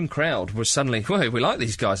 the home crowd was suddenly, well, we like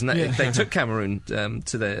these guys, and they took Cameroon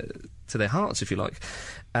to their hearts, if you like.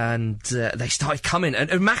 And they started coming, and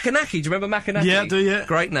Makanaki, do you remember Makanaki? Yeah, I do, yeah.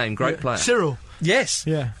 Great name, great player. Cyril. Yes.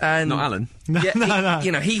 Yeah. And not Alan. No.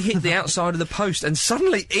 You know, he hit the outside of the post, and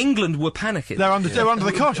suddenly England were panicking. They were under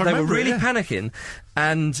the cosh. They were really panicking,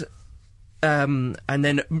 and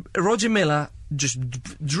then Roger Miller just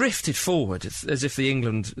drifted forward as if the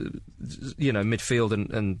England, you know, midfield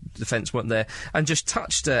and defence weren't there, and just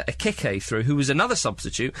touched Ekeke through, who was another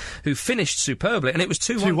substitute, who finished superbly, and it was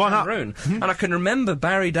 2-1 Cameroon. And I can remember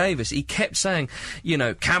Barry Davis, he kept saying, you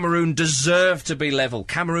know, Cameroon deserved to be level,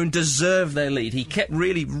 Cameroon deserved their lead. He kept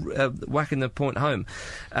really whacking the point home,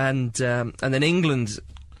 and then England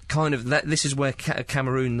kind of this is where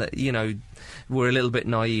Cameroon, you know, were a little bit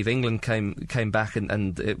naive. England came back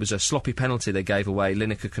and it was a sloppy penalty they gave away.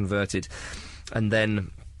 Lineker converted, and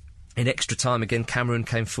then in extra time again Cameroon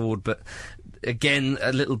came forward, but again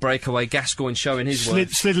a little breakaway. Gascoigne showing his work.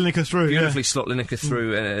 Slid Lineker through. Beautifully slot Lineker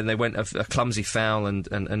through, and they went a clumsy foul, and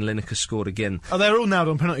Lineker scored again. Oh, they're all nailed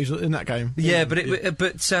on penalties in that game. Yeah, but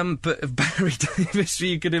Barry Davis,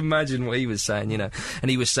 you could imagine what he was saying, you know,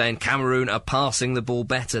 and he was saying Cameroon are passing the ball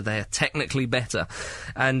better, they are technically better,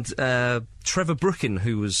 and Trevor Brookin,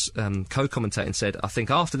 who was co-commentating, said, I think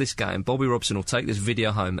after this game, Bobby Robson will take this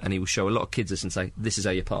video home and he will show a lot of kids this and say, this is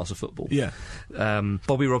how you pass a football. Yeah.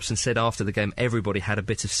 Bobby Robson said after the game, everybody had a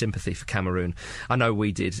bit of sympathy for Cameroon. I know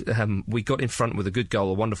we did. We got in front with a good goal,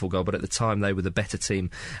 a wonderful goal, but at the time they were the better team.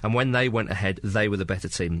 And when they went ahead, they were the better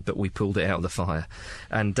team, but we pulled it out of the fire.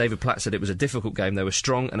 And David Platt said it was a difficult game. They were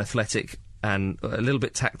strong and athletic, and a little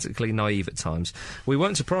bit tactically naive at times. We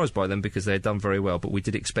weren't surprised by them because they had done very well, but we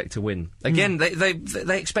did expect to win. Again,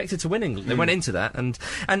 they expected to win England. They went into that, and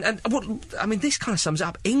what I mean, this kind of sums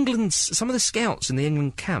up some of the scouts in the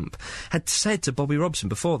England camp had said to Bobby Robson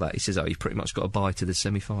before that, he says, oh, you've pretty much got a bye to the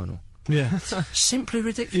semi-final. Yeah. Simply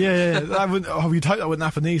ridiculous. Yeah. You'd hope that wouldn't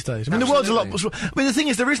happen these days. I mean, the world's a lot. I mean, the thing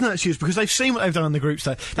is, there is no excuse because they've seen what they've done in the group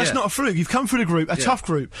stage. That's not a fluke. You've come through the group, a tough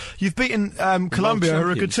group. You've beaten Colombia, who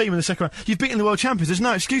are a good team in the second round. You've beaten the world champions. There's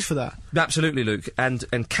no excuse for that. Absolutely, Luke. And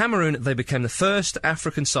Cameroon, they became the first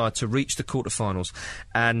African side to reach the quarterfinals,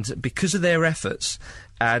 and because of their efforts.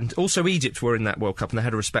 And also Egypt were in that World Cup and they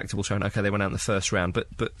had a respectable showing. OK, they went out in the first round, but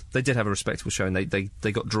they did have a respectable showing.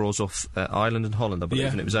 They got draws off Ireland and Holland, I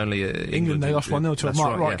believe, and it was only England. They lost 1-0 to a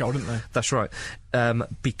Mark Wright goal, didn't they? That's right.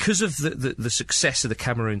 Because of the success of the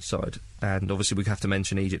Cameroon side, and obviously we have to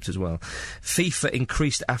mention Egypt as well, FIFA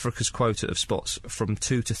increased Africa's quota of spots from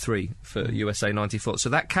 2 to 3 for USA 94. So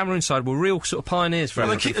that Cameroon side were real sort of pioneers for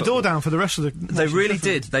African they kicked football. The door down for the rest of the... They really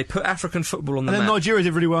did. They put African football on the map. And then Nigeria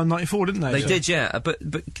did really well in 94, didn't they? They did, yeah. But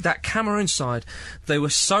that Cameroon side, they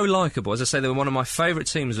were so likeable. As I say, they were one of my favourite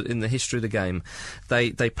teams in the history of the game.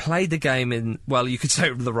 They played the game in, well, you could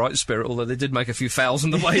say the right spirit, although they did make a few fouls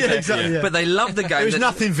on the way there. Exactly, yeah. But they loved the game. There was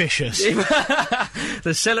nothing vicious.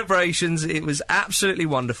 The celebrations, it was absolutely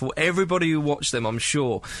wonderful. Everybody who watched them, I'm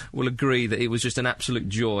sure, will agree that it was just an absolute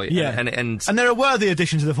joy. Yeah. And they're a worthy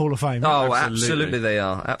addition to the Hall of Fame. Oh, absolutely they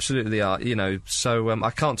are. Absolutely they are. You know, so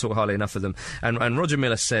I can't talk highly enough of them. And Roger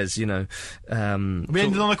Miller says, you know... we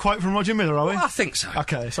ended on a quote from Roger Miller, are we? Well, I think so.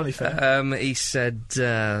 OK, it's only fair. He said...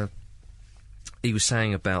 he was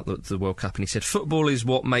saying about the World Cup, and he said, football is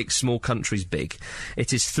what makes small countries big.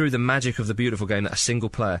 It is through the magic of the beautiful game that a single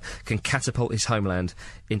player can catapult his homeland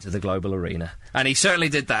into the global arena. And he certainly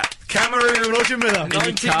did that. Cameroon, Roger Miller.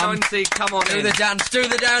 1990, come on do in. the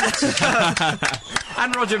dance.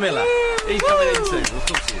 And Roger Miller. He's coming in too. Of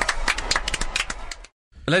course he is.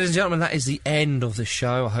 Ladies and gentlemen, that is the end of the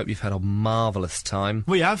show. I hope you've had a marvellous time.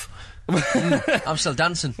 We have. I'm still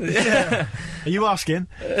dancing. Yeah. Are you asking?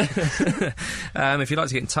 If you'd like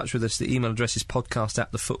to get in touch with us, the email address is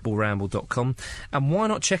podcast@thefootballramble.com. And why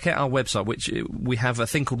not check out our website, which we have a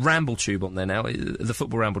thing called RambleTube on there now.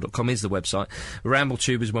 Thefootballramble.com is the website.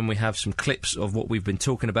 RambleTube is when we have some clips of what we've been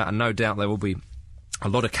talking about, and no doubt there will be a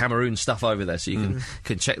lot of Cameroon stuff over there, so you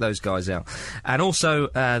can check those guys out. And also,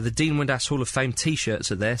 the Dean Windass Hall of Fame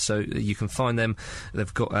T-shirts are there, so you can find them.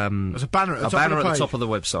 They've got there's a banner at the top of the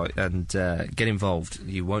website, and get involved.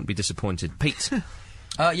 You won't be disappointed. Pete?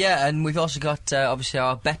 Yeah, and we've also got, obviously,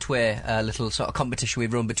 our Betway little sort of competition we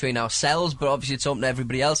run between ourselves, but obviously it's open to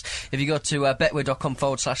everybody else. If you go to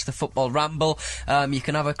betway.com/thefootballramble, you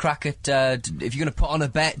can have a crack at, if you're going to put on a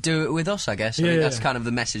bet, do it with us, I guess. I think that's kind of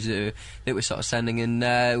the message that we're sort of sending. And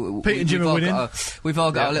Pete and Jim are winning. We've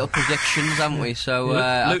all got our little predictions, haven't we? So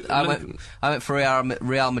I went for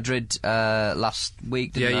Real Madrid last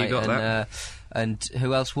week, didn't I? You got that. And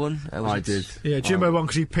who else won? I did. Yeah, Jimbo won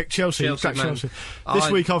because he picked Chelsea. Chelsea. This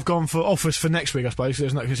week I've gone for offers for next week, I suppose.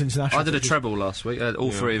 There's no, because international. I did a treble last week.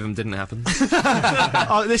 All three of them didn't happen.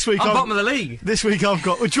 This week I'm bottom of the league. This week I've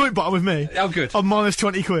got a joint bottom with me. Oh, good. I'm minus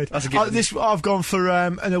 20 quid. That's a good. I've gone for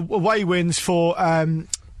an away wins for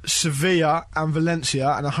Sevilla and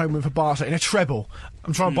Valencia and a home win for Barca in a treble.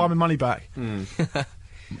 I'm trying to buy my money back.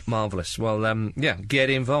 Marvellous. Well, get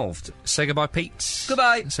involved. Say goodbye, Pete.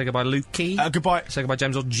 Goodbye. Say goodbye, Lukey. Goodbye. Say goodbye,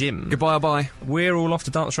 James or Jim. Goodbye, bye. We're all off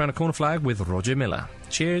to dance around a corner flag with Roger Miller.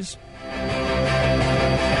 Cheers.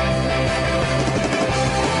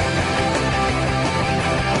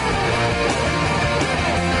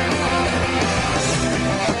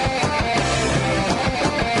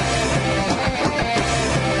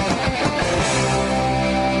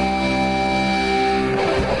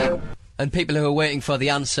 And people who are waiting for the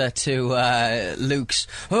answer to Luke's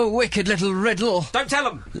wicked little riddle. Don't tell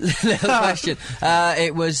them. Little question.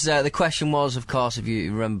 The question was, of course, if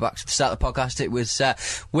you remember back to the start of the podcast, it was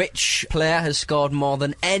which player has scored more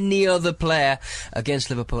than any other player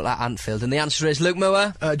against Liverpool at Anfield? And the answer is Luke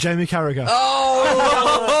Moore. Jamie Carragher.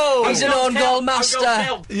 Oh! He's an own goal master.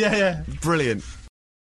 Yeah. Brilliant.